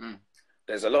clothing.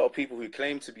 There's a lot of people who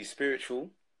claim to be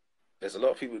spiritual. There's a lot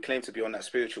of people who claim to be on that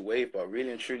spiritual wave, but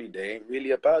really and truly, they ain't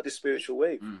really about the spiritual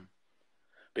wave.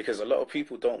 Because a lot of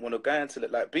people don't want to go into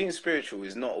it. Like, being spiritual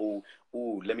is not all,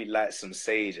 let me light some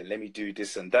sage and let me do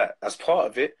this and that. That's part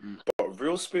of it. But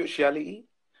real spirituality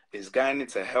is going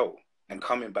into hell and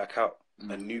coming back out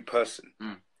a new person.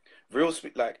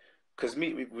 Because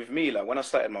with me, like, when I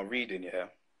started my reading,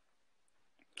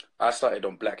 I started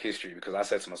on Black history because I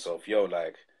said to myself, yo,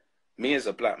 like, me as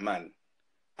a Black man,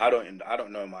 I don't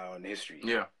know my own history.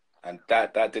 Yeah. And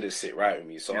that didn't sit right with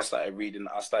me. So I started reading.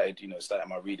 I started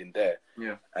my reading there.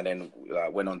 Yeah. And then I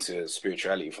went on to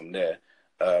spirituality from there.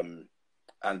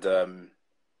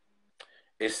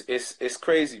 It's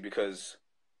crazy because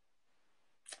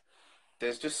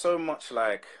there's just so much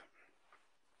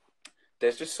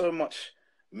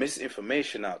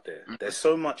misinformation out there. There's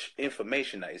so much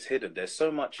information that is hidden. There's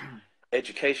so much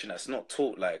education that's not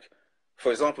taught. Like,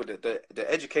 for example, the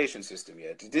education system,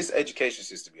 this education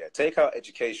system, take out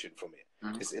education from it.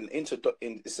 It's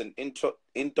an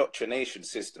indoctrination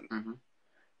system.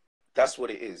 That's what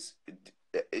it is.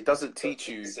 It doesn't teach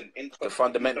you the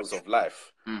fundamentals of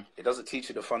life. It doesn't teach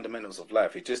you the fundamentals of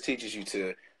life. It just teaches you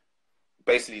to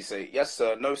basically say, yes,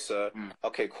 sir, no, sir.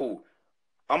 Okay, cool.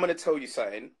 I'm going to tell you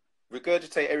something.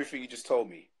 Regurgitate everything you just told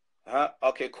me.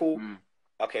 Okay, cool.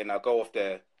 Okay, now go off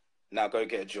there. Now go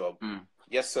get a job.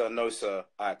 Yes, sir. No, sir.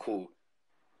 All right, cool.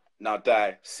 Now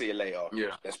die. See you later.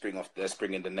 Yeah. Let's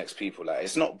bring in the next people. Like,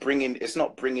 it's not bringing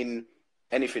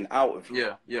anything out of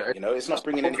you. Yeah. You know, it's not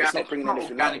bringing anything out.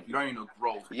 Organic learning or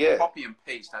growth. Yeah. Copy and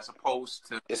paste as opposed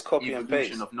to copy and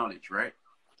paste of knowledge, right?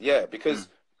 Yeah, because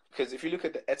if you look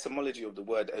at the etymology of the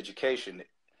word education,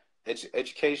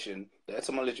 education, the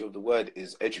etymology of the word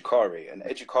is educare, and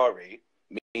educare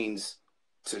means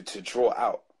to draw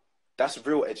out. That's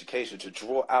real education, to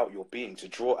draw out your being, to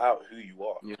draw out who you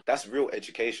are. Yeah. That's real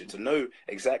education, to know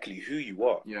exactly who you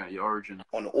are. Yeah, your origin.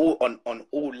 On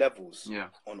all levels. Yeah.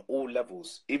 On all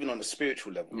levels, even on the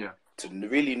spiritual level. Yeah. To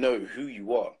really know who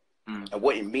you are and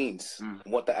what it means, and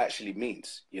what that actually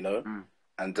means, you know?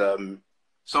 And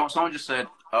so someone just said,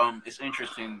 it's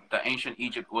interesting that ancient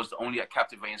Egypt was the only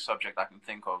captivating subject I can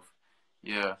think of.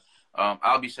 Yeah.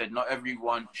 Albie said, not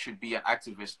everyone should be an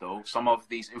activist, though. Some of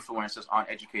these influencers aren't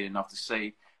educated enough to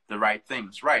say the right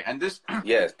things. Right. And this...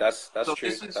 Yes, that's so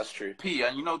true. That's true. P,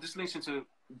 and, you know, this links into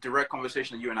direct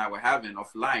conversation that you and I were having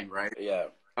offline, right? Yeah.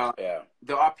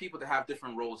 There are people that have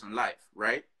different roles in life,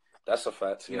 right? That's a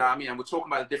fact. You know what I mean? And we're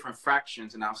talking about the different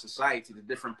factions in our society, the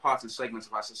different parts and segments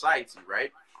of our society,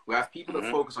 right? We have people that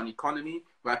focus on economy.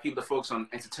 We have people that focus on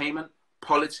entertainment,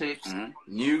 politics,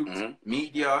 news,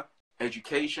 media,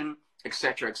 education,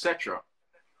 etc., etc.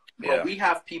 But we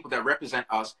have people that represent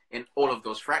us in all of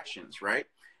those fractions, right?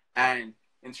 And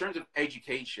in terms of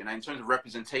education and in terms of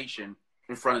representation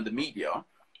in front of the media,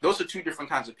 those are two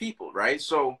different kinds of people, right?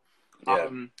 So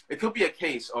it could be a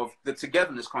case of the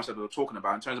togetherness concept that we're talking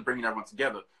about in terms of bringing everyone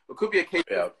together. It could be a case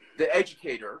of the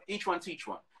educator, each one teach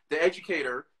one. The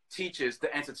educator teaches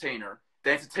the entertainer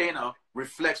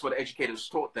reflects what the educators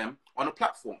taught them on a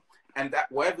platform. And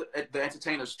that whatever the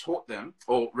entertainers taught them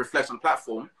or reflects on the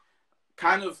platform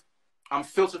kind of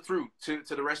filtered through to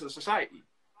the rest of the society.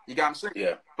 You get what I'm saying?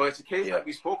 Yeah. But it's a case like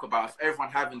we spoke about of everyone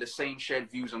having the same shared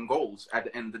views and goals at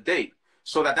the end of the day.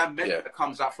 So that message that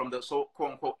comes out from the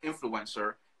quote-unquote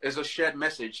influencer is a shared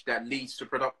message that leads to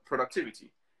productivity.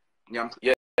 Yeah.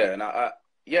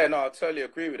 And I totally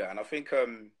agree with that. And I think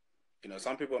you know,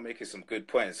 some people are making some good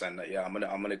points, and yeah, I'm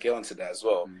gonna get onto that as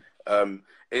well.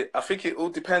 I think it all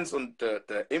depends on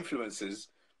the influencers.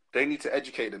 They need to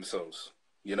educate themselves.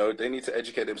 You know, they need to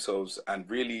educate themselves and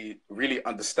really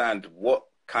understand what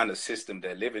kind of system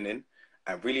they're living in,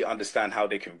 and really understand how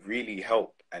they can really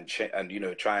help and you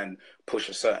know, try and push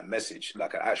a certain message,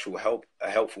 like a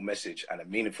helpful message and a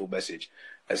meaningful message.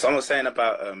 And someone was saying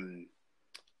about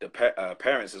the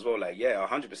parents as well, like, yeah,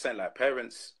 100%, like,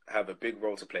 parents have a big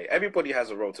role to play. Everybody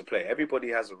has a role to play.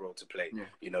 Yeah.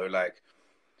 You know, like,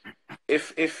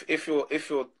 if you're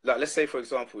like, let's say, for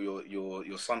example,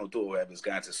 your son or daughter, whoever, is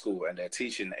going to school and they're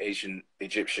teaching Asian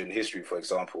Egyptian history, for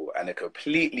example, and they're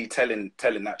completely telling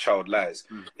that child lies.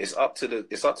 It's up to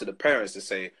the parents to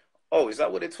say, oh, is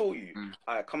that what they taught you?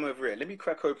 All right, come over here. Let me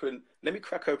crack open the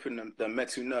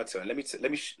Metu Nurta, and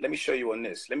let me show you on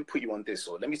this. Let me put you on this,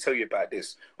 or let me tell you about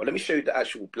this, or let me show you the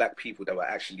actual black people that were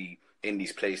actually in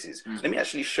these places. Let me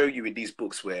actually show you in these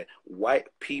books where white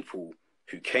people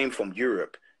who came from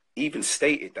Europe even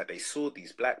stated that they saw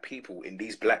these black people in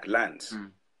these black lands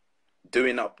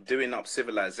doing up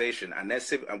civilization, and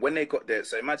when they got there.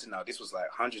 So imagine now, this was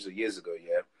like hundreds of years ago,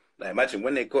 yeah. Like, imagine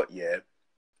when they got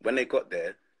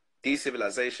there, these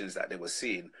civilizations that they were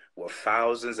seeing were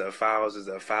thousands and thousands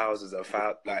and thousands of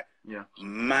like,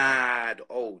 mad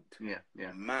old.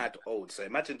 Mad old. So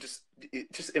imagine just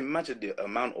imagine the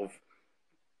amount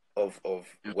of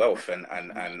wealth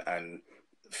and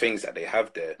things that they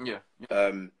have there.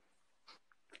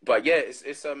 But yeah, it's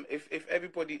if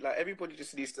everybody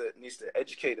just needs to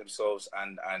educate themselves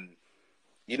and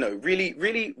you know,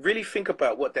 really think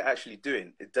about what they're actually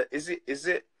doing. Is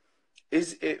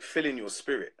it filling your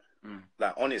spirit?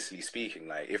 Like, honestly speaking,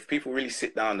 like, if people really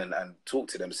sit down and talk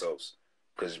to themselves,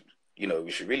 because, you know,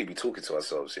 we should really be talking to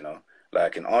ourselves, you know,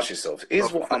 like, and ask yourself,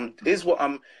 is what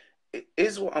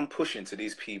I'm pushing to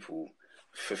these people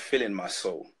fulfilling my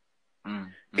soul?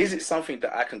 Is it something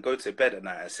that I can go to bed at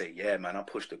night and say, yeah, man, I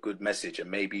pushed a good message, and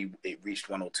maybe it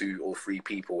reached 1 or 2 or 3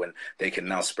 people, and they can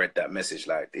now spread that message?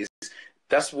 Like,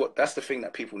 that's the thing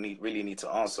that people really need to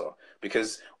answer,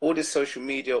 because all this social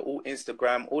media, all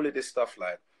Instagram, all of this stuff,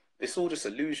 like, it's all just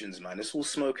illusions, man. It's all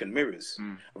smoke and mirrors.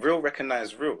 Real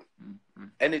recognize real.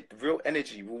 And real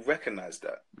energy will recognize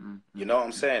that. You know what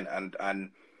I'm saying? And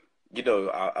you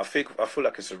know, I feel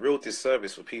like it's a real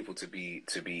disservice for people to be,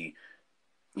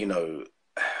 you know,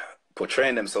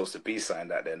 portraying themselves to be something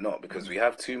that they're not, because we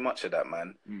have too much of that,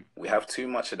 man. We have too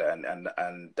much of that,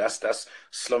 and that's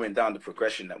slowing down the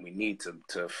progression that we need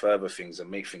to further things and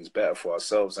make things better for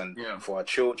ourselves and for our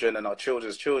children and our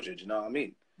children's children. Do you know what I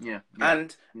mean?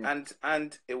 And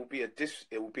it will be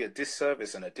a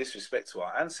disservice and a disrespect to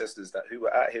our ancestors who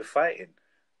were out here fighting.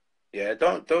 Yeah,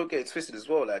 don't get it twisted as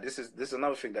well. Like, this is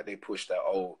another thing that they push, that,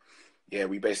 oh, yeah,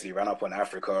 we basically ran up on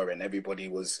Africa and everybody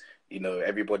was,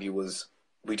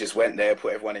 we just went there,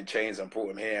 put everyone in chains and brought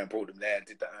them here and brought them there and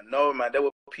did that. No, man, there were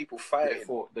people fighting.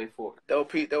 They fought. There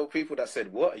were people that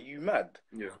said, what, are you mad?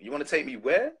 You want to take me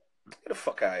where? Get the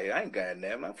fuck out of here. I ain't going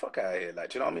there, man. Fuck out of here. Like,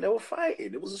 do you know what I mean? They were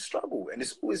fighting. It was a struggle, and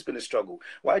it's always been a struggle.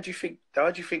 Why do you think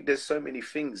there's so many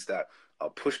things that are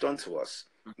pushed onto us?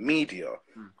 Media,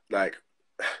 like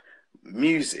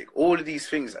music, all of these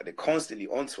things that they're constantly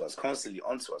onto us,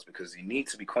 because you need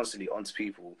to be constantly onto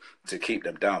people to keep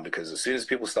them down, because as soon as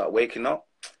people start waking up,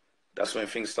 that's when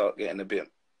things start getting a bit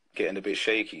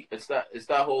shaky. It's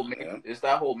that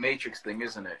whole matrix thing,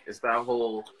 isn't it? It's that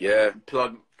whole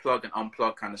plug and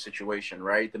unplug kind of situation,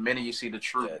 right? The minute you see the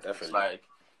truth, it's like,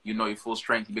 you know, your full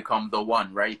strength, you become the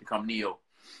one, right? You become Neo.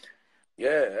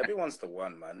 Yeah, everyone's the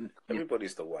one, man.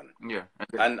 Everybody's the one. Yeah.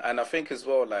 And I think as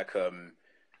well, like,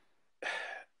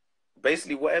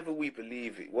 basically whatever we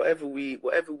believe, whatever we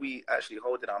actually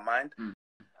hold in our mind,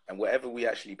 and whatever we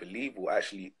actually believe will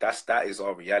actually, that is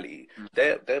our reality.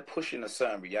 They're pushing a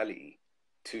certain reality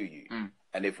to you.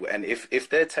 And if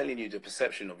they're telling you the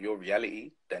perception of your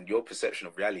reality, then your perception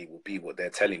of reality will be what they're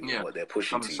telling you, what they're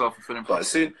pushing to you. But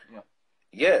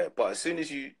as soon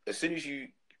as you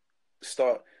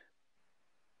start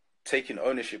taking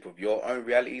ownership of your own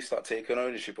reality, start taking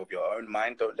ownership of your own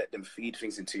mind, don't let them feed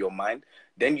things into your mind,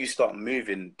 then you start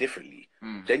moving differently.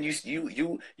 Then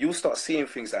you'll start seeing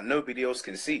things that nobody else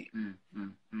can see.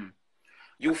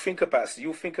 You'll think about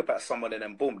someone, and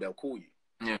then boom, they'll call you.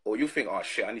 Or you think, oh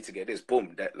shit, I need to get this.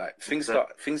 Boom, that, like, things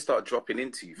start dropping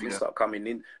into you. Things start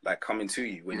coming to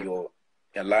you when you're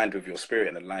aligned with your spirit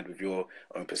and aligned with your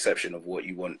own perception of what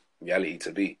you want reality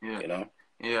to be. You know?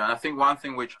 Yeah, and I think one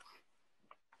thing which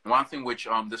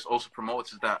this also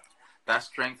promotes is that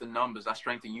strength in numbers, that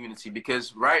strength in unity.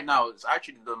 Because right now it's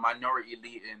actually the minority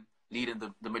elite leading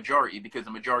the majority, because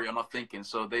the majority are not thinking.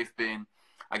 So they've been,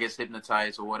 I guess,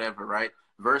 hypnotized or whatever, right?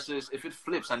 Versus if it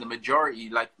flips and the majority,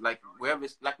 like wherever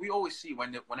it's, like we always see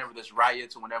whenever there's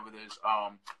riots or whenever there's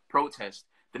protests,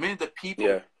 the minute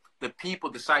the people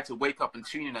decide to wake up and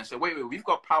tune in and say, wait, we've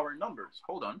got power in numbers.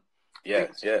 Hold on.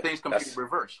 Things completely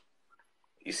reverse.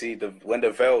 You see, when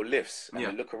the veil lifts and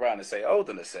you look around and say, hold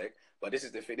on a sec, but this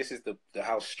is the thing, this is the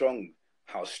how strong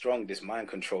this mind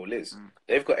control is.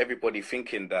 They've got everybody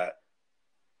thinking that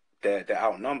they're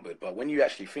outnumbered, but when you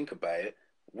actually think about it,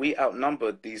 we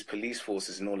outnumbered these police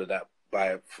forces and all of that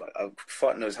by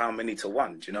fuck knows how many to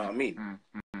one. Do you know what I mean?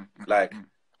 Like,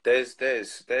 there's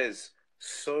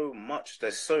so much,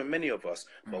 there's so many of us,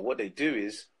 but what they do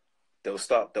is they'll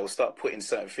start putting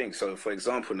certain things. So for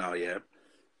example now,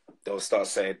 they'll start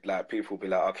saying, like, people will be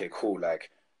like, okay, cool,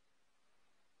 like,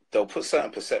 they'll put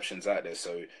certain perceptions out there.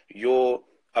 So you're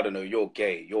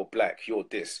gay, you're black, you're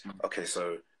this. Okay,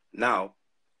 so now,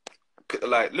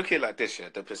 like, look at it like this,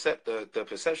 the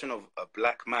perception of a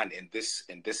black man in this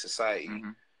society,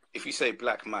 if you say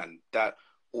black man, that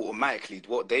automatically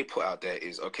what they put out there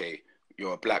is, okay,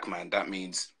 you're a black man, that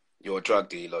means you're a drug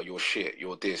dealer, you're shit,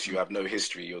 you're this, you have no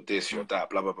history, you're this, you're that,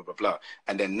 blah, blah, blah, blah, blah.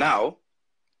 And then now,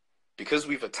 because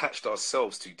we've attached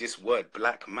ourselves to this word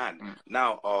black man,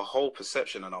 now our whole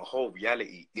perception and our whole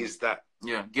reality is that.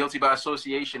 Yeah, guilty by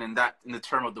association in the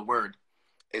term of the word.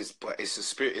 But it's a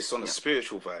spirit, it's on a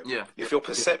spiritual vibe. Yeah. If your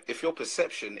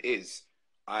perception is,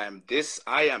 I am this,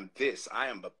 I am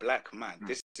a black man,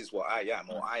 this is what I am,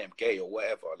 or I am gay or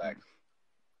whatever, like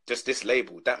just this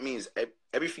label, that means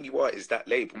everything you are is that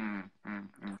label.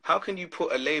 How can you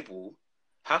put a label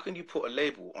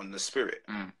on the spirit?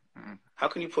 How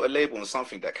can you put a label on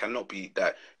something that cannot be,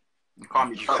 that you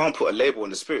can't put a label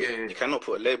on the spirit? You cannot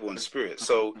put a label on the spirit.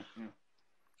 So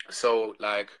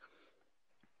like,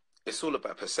 it's all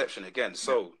about perception again.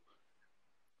 So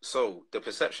the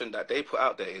perception that they put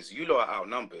out there is, you lot are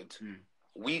outnumbered,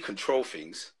 we control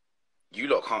things, you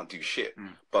lot can't do shit.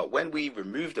 But when we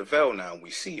remove the veil now and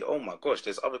we see, oh my gosh,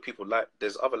 there's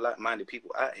other like-minded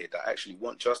people out here that actually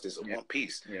want justice and want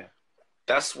peace.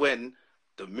 That's when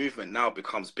the movement now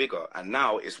becomes bigger, and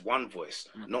now it's one voice,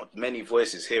 not many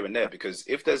voices here and there. Because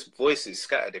if there's voices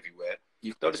scattered everywhere,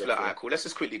 they'll just be like, all right, cool, let's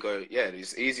just quickly go,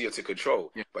 it's easier to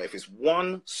control. But if it's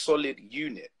one solid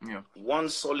unit, one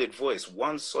solid voice,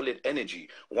 one solid energy,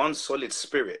 one solid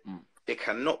spirit, it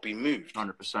cannot be moved.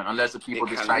 100%, unless the people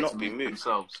decide to move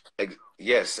themselves.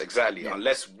 Yes, exactly.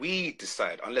 Unless we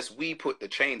decide, unless we put the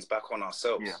chains back on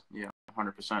ourselves.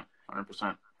 100%.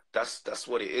 That's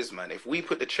what it is, man. If we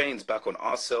put the chains back on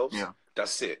ourselves,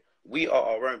 that's it. We are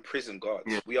our own prison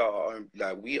guards. We are our own,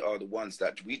 like, we are the ones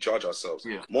that we judge ourselves.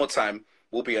 More time,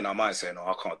 we'll be in our mind saying, oh,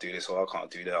 I can't do this, or I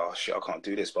can't do that, oh shit, I can't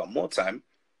do this. But more time,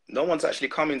 no one's actually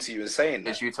coming to you and saying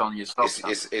that. It's you telling yourself.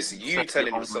 It's you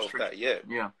telling yourself that.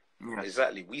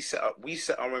 Exactly. We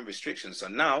set our own restrictions. So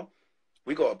now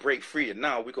we got to break free, and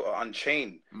now we got to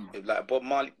unchain. Like Bob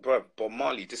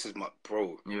Marley, this is my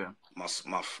bro.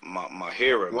 My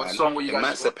hero. What song were you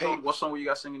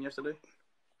guys singing yesterday?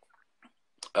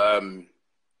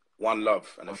 One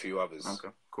Love and a few others.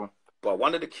 Okay, cool. But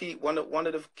one of the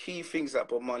key things that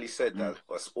Bob Marley said that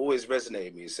was always resonated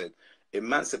with me, he said,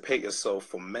 emancipate yourself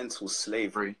from mental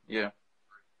slavery.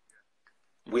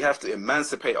 We have to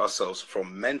emancipate ourselves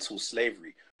from mental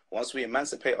slavery. Once we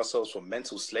emancipate ourselves from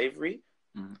mental slavery,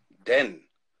 then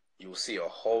you'll see a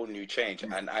whole new change.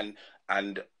 And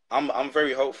I'm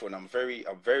very hopeful, and I'm very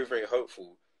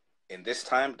hopeful in this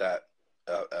time that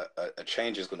a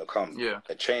change is going to come.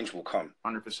 A change will come.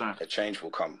 100%. A change will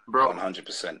come. Bro,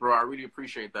 100%. Bro, I really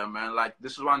appreciate that, man. Like,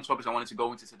 this is one of the topics I wanted to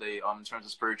go into today, in terms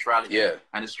of spirituality.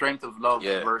 And the strength of love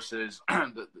versus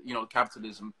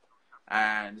capitalism,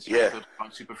 and the strength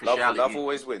of superficiality. Love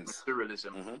always wins.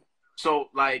 Materialism. So,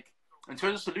 like, in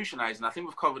terms of solutionizing, I think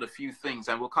we've covered a few things,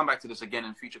 and we'll come back to this again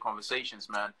in future conversations,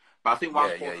 man. But I think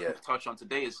one important thing to touch on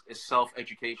today is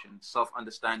self-education,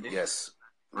 self-understanding.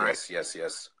 Right?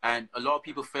 Yes. And a lot of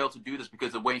people fail to do this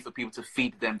because they're waiting for people to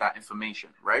feed them that information,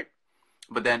 right?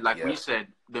 But then, like we said,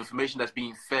 the information that's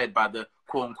being fed by the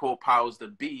quote-unquote powers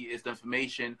that be is the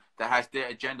information that has their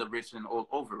agenda written all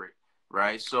over it,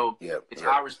 right? So it's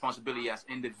our responsibility as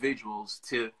individuals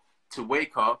to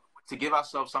wake up, to give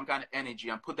ourselves some kind of energy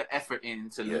and put the effort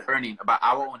into learning about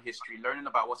our own history, learning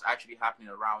about what's actually happening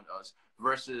around us,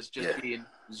 versus just being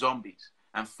zombies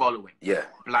and following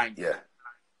blindly.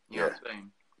 You know what I'm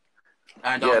saying?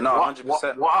 And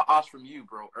 100%. What I asked from you,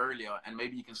 bro, earlier, and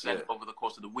maybe you can send it over the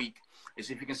course of the week,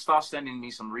 is if you can start sending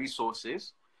me some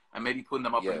resources and maybe putting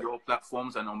them up on your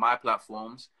platforms and on my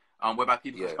platforms, whereby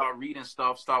people can start reading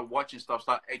stuff, start watching stuff,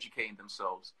 start educating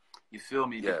themselves. You feel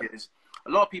me? Yeah. Because a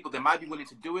lot of people, they might be willing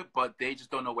to do it, but they just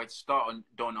don't know where to start and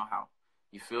don't know how.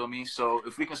 You feel me? So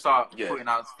if we can start putting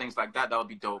out things like that, that would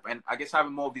be dope. And I guess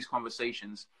having more of these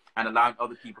conversations and allowing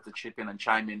other people to chip in and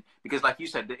chime in. Because like you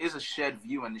said, there is a shared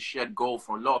view and a shared goal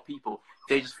for a lot of people.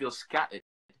 They just feel scattered.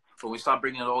 But when we start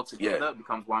bringing it all together, it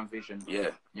becomes one vision.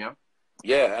 Yeah. Yeah.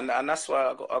 Yeah, and that's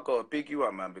why I got a big you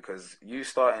up, man, because you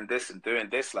starting this and doing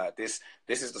this like this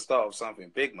is the start of something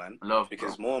big, man.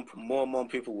 Because more and more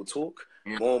people will talk,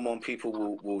 more and more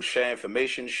people will share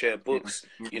information, share books,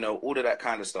 you know, all of that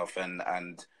kind of stuff,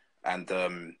 and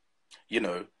you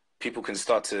know, people can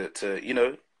start to you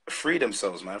know, free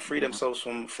themselves, man, free themselves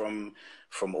from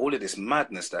all of this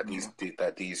madness that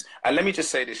these and let me just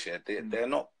say this, they're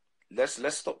not.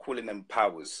 Let's stop calling them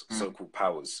powers, so-called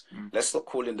powers. Let's stop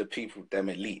calling the people them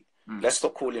elite. Let's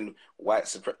stop calling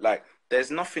white like there's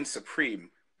nothing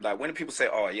supreme. Like when people say,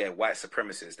 "Oh yeah, white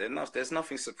supremacists," there's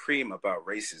nothing supreme about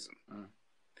racism.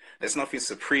 There's nothing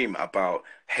supreme about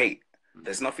hate.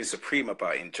 There's nothing supreme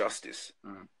about injustice.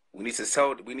 We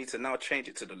need to now change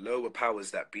it to the lower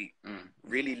powers that be.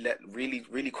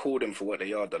 Really call them for what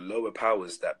they are, the lower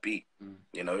powers that be.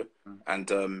 You know, and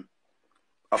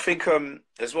I think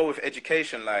as well with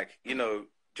education, like, you know,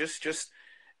 just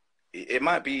it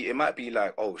might be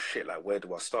like, oh shit, like where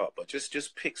do I start? But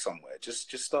just pick somewhere.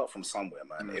 Just start from somewhere,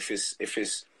 man. If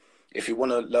you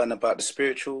want to learn about the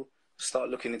spiritual, start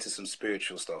looking into some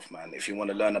spiritual stuff, man. If you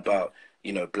want to learn about,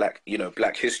 you know, black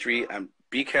history, and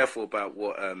be careful about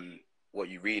what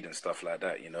you read and stuff like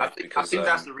that, you know. I think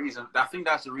that's the reason. I think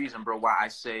that's the reason, bro, why I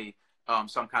say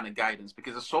some kind of guidance,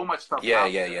 because there's so much stuff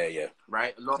out there,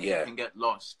 right? A lot of people can get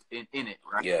lost in it,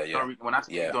 right? When I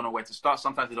say you don't know where to start,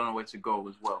 sometimes they don't know where to go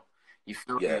as well. You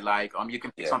feel me? Like you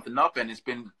can pick something up and it's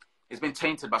been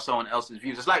tainted by someone else's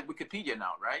views. It's like Wikipedia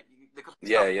now, right?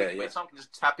 Someone can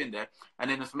just tap in there and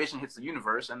then information hits the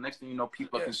universe, and next thing you know,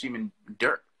 people are consuming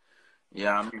dirt.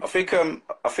 Yeah, I mean, I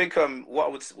think what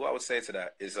I would say to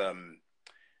that is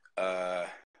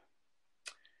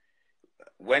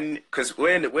because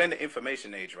we're in the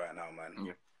information age right now,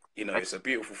 man. You know, it's a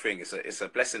beautiful thing. It's a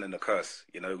blessing and a curse.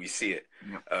 You know, we see it.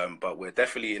 But we're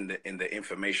definitely in the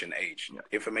information age.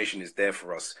 Information is there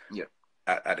for us.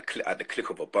 At the click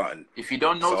of a button. If you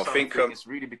don't know something, it's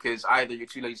really because either you're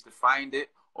too lazy to find it,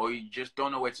 or you just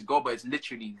don't know where to go. But it's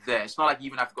literally there. It's not like you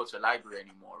even have to go to a library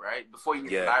anymore, right? Before you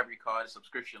need a library card, a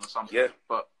subscription, or something.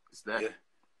 But it's there.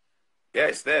 Yeah,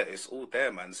 it's there. It's all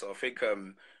there, man. So I think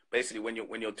basically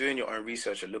when you're doing your own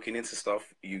research and looking into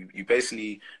stuff, you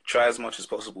basically try as much as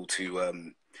possible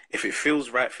to if it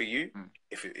feels right for you,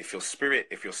 if your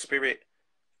spirit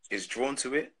is drawn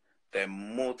to it, then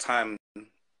more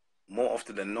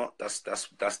often than not, that's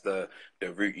the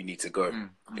route you need to go.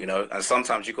 You know, and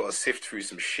sometimes you got to sift through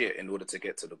some shit in order to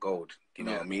get to the gold. You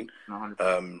know what I mean?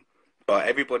 But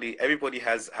everybody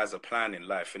has a plan in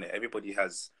life, innit? Everybody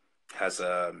has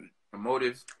a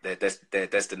motive, their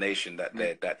destination that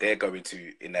they're going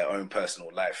to in their own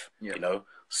personal life. You know,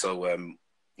 so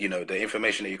you know, the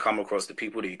information that you come across, the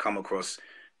people that you come across,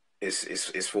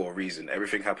 is for a reason.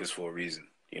 Everything happens for a reason.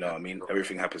 You know what I mean?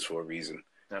 Everything happens for a reason.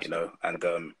 You know, and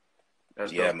dope.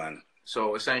 Man.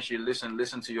 So essentially,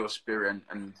 listen to your spirit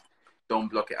and don't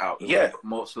block it out.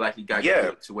 Most likely guide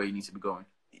you to where you need to be going.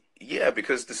 Yeah,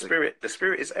 because the spirit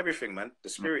is everything, man. The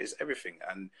spirit is everything,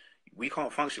 and we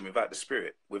can't function without the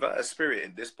spirit. Without a spirit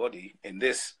in this body, in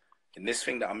this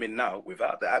thing that I'm in now,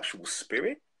 without the actual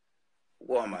spirit,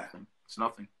 what am I? It's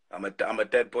nothing. I'm a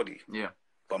dead body. Yeah.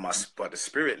 But the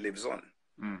spirit lives on.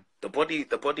 The body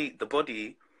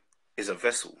is a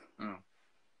vessel.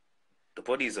 The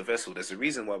body is a vessel. There's a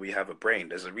reason why we have a brain.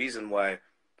 There's a reason why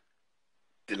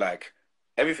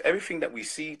everything that we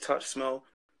see, touch, smell,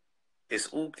 it's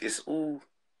all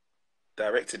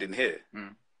directed in here.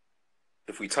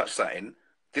 If we touch something,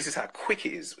 this is how quick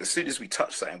it is. As soon as we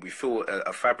touch something, we feel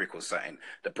a fabric or something.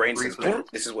 The brain says,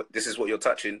 this is what you're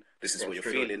touching, this is what you're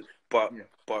feeling. But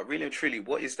really and truly,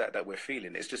 what is that we're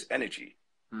feeling? It's just energy.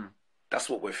 That's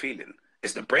what we're feeling.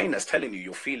 It's the brain that's telling you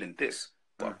you're feeling this.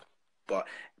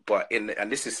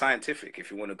 And this is scientific.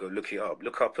 If you want to go look it up,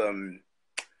 look up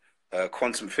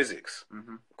quantum physics.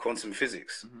 Quantum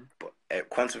physics. But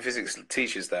quantum physics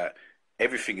teaches that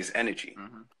everything is energy.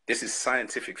 This is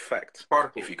scientific fact.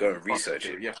 If you go and research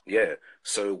it,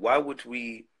 So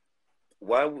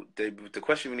the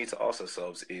question we need to ask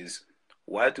ourselves is,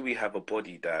 why do we have a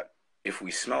body that if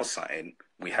we smell something,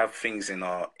 we have things in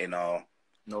our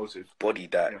noses, body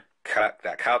that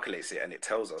calculates it and it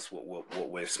tells us what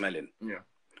we're smelling.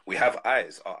 We have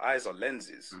eyes. Our eyes are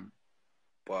lenses.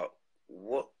 But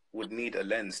what would need a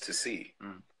lens to see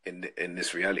in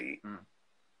this reality?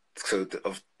 So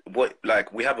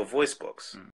we have a voice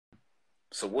box.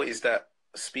 So what is that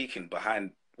speaking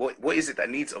behind? What is it that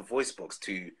needs a voice box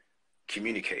to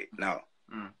communicate now?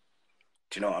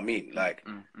 Do you know what I mean? Like,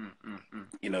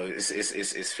 you know, it's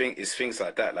things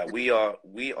like that. Like we are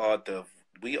the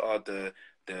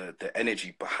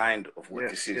energy behind of what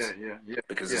this is.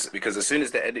 Because as soon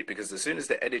as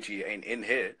the energy ain't in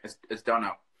here, it's done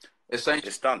out. Essentially,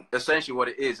 it's done. Essentially, what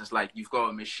it is like you've got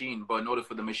a machine, but in order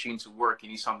for the machine to work, you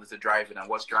need something to drive it, and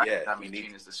what's driving that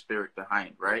machine is the spirit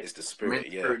behind, right? It's the spirit.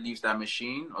 When the spirit leaves that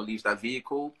machine or leaves that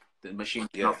vehicle, the machine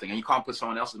is nothing, and you can't put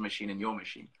someone else's machine in your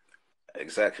machine.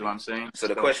 Exactly. You know what I'm saying? So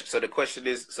the question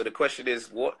is,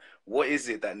 what is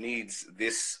it that needs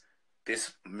this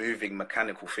moving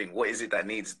mechanical thing? What is it that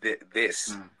needs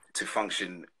this to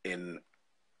function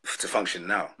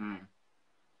now?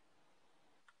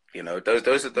 You know,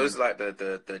 those are like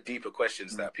the deeper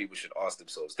questions that people should ask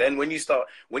themselves. Then when you start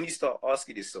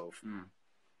asking yourself,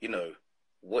 you know,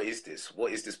 what is this?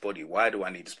 What is this body? Why do I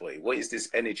need this body? What is this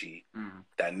energy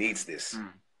that needs this?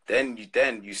 Then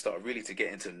you start really to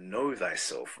get into know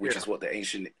thyself, which is what the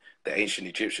ancient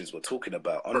Egyptians were talking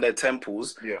about on their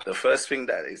temples. The first thing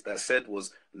that said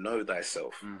was know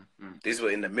thyself. These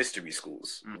were in the mystery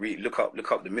schools. Look up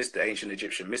the ancient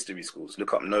Egyptian mystery schools.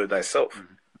 Look up know thyself.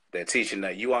 They're teaching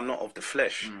that you are not of the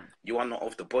flesh. You are not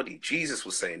of the body. Jesus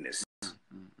was saying this.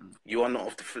 You are not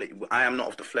of the flesh. I am not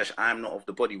of the flesh. I am not of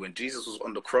the body. When Jesus was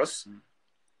on the cross,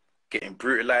 getting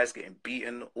brutalized, getting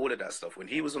beaten, all of that stuff. When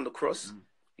he was on the cross,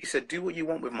 he said, do what you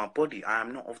want with my body. I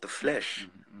am not of the flesh.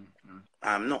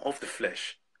 I am not of the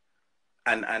flesh.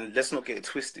 And let's not get it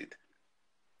twisted.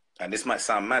 And this might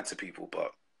sound mad to people,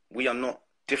 but we are not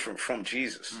different from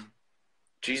Jesus.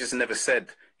 Jesus never said,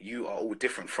 you are all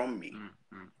different from me.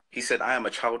 He said, I am a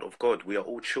child of God. We are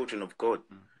all children of God.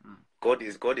 God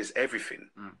is everything.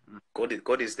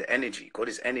 God is the energy. God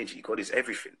is energy. God is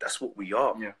everything. That's what we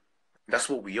are. That's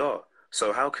what we are.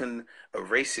 So how can a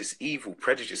racist, evil,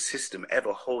 prejudiced system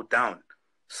ever hold down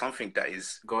something that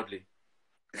is godly?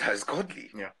 That is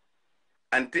godly.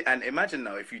 And imagine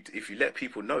now if you let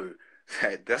people know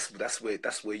that that's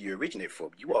where you originate from.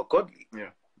 You are godly.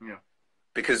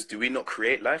 Because do we not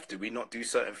create life? Do we not do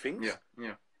certain things?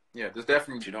 There's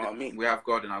definitely. Do you know what I mean? We have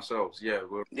God in ourselves. We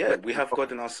have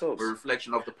God in ourselves. We're a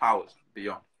reflection of the powers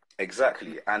beyond.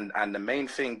 Exactly. And the main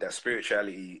thing that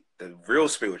spirituality, the real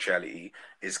spirituality,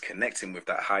 is connecting with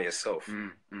that higher self.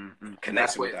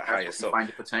 Connecting with that higher self. Find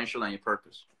the potential and your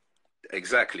purpose.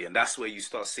 Exactly. And that's where you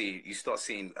start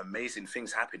seeing amazing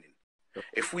things happening.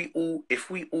 If we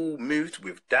all moved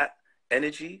with that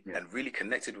energy and really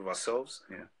connected with ourselves,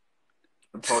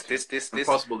 this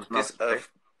earth,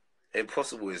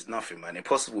 impossible is nothing, man.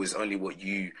 Impossible is only what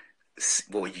you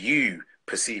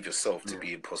perceive yourself to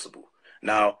be impossible.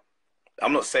 Now,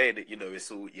 I'm not saying that, you know,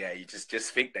 it's all, you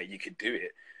just think that you could do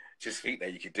it. Just think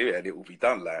that you could do it and it will be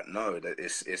done. Like, no, that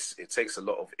it takes a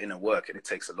lot of inner work and it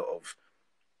takes a lot of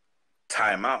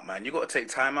time out, man. You got to take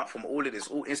time out from all of this,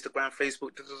 all Instagram,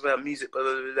 Facebook, music, blah,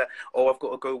 blah, blah, blah. Oh, I've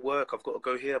got to go work. I've got to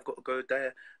go here. I've got to go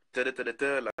there.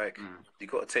 Like, you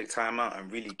got to take time out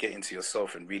and really get into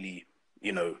yourself and really,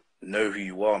 you know who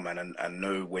you are, man, and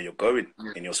know where you're going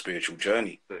in your spiritual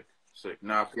journey. Sick.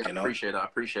 No, I appreciate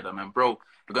that, man. Bro,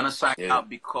 we're going to sign out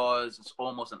because it's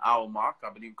almost an hour mark. I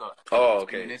believe we've got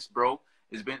 2 minutes, bro.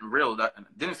 It's been real. That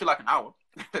didn't feel like an hour.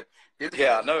 I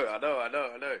know.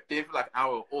 Didn't feel like an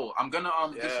hour at all. I'm going to,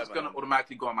 this is going to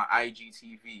automatically go on my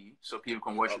IGTV so people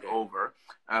can watch it over.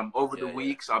 Over the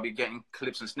weeks, I'll be getting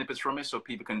clips and snippets from it so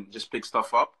people can just pick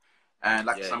stuff up. And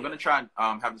like I said, I'm going to try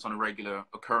and have this on a regular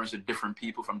occurrence with different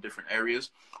people from different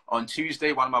areas. On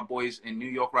Tuesday, one of my boys in New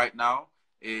York right now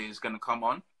is going to come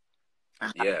on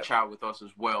and chat with us as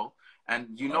well.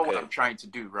 And you know what I'm trying to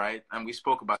do, right? And we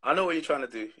spoke about... I know what you're trying to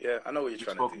do. Yeah, I know what you're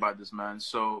trying to do. We spoke about this, man.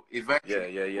 So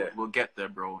eventually, we'll get there,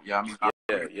 bro. Yeah, I mean, I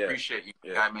appreciate you,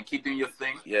 guy, man. Keep doing your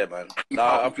thing. Yeah, man. No,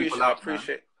 I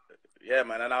appreciate... Yeah,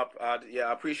 man. And I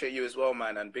appreciate you as well,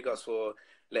 man. And big ups for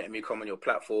letting me come on your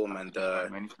platform. And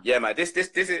man, this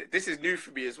is new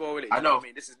for me as well, isn't it? I know. I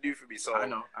mean, this is new for me. So I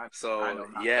know.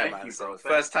 Man. So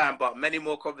first time, but many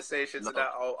more conversations. And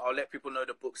that I'll let people know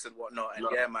the books and whatnot. And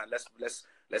man,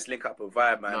 let's link up a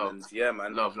vibe, man. And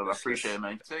man, love. I appreciate it,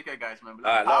 man. Take care, guys, man.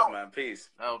 All right, love, man. Peace.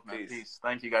 Love, man. Peace.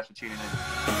 Thank you guys for tuning in.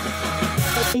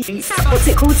 What's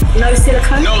it called? No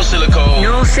silicone? No silicone.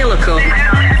 No silicone.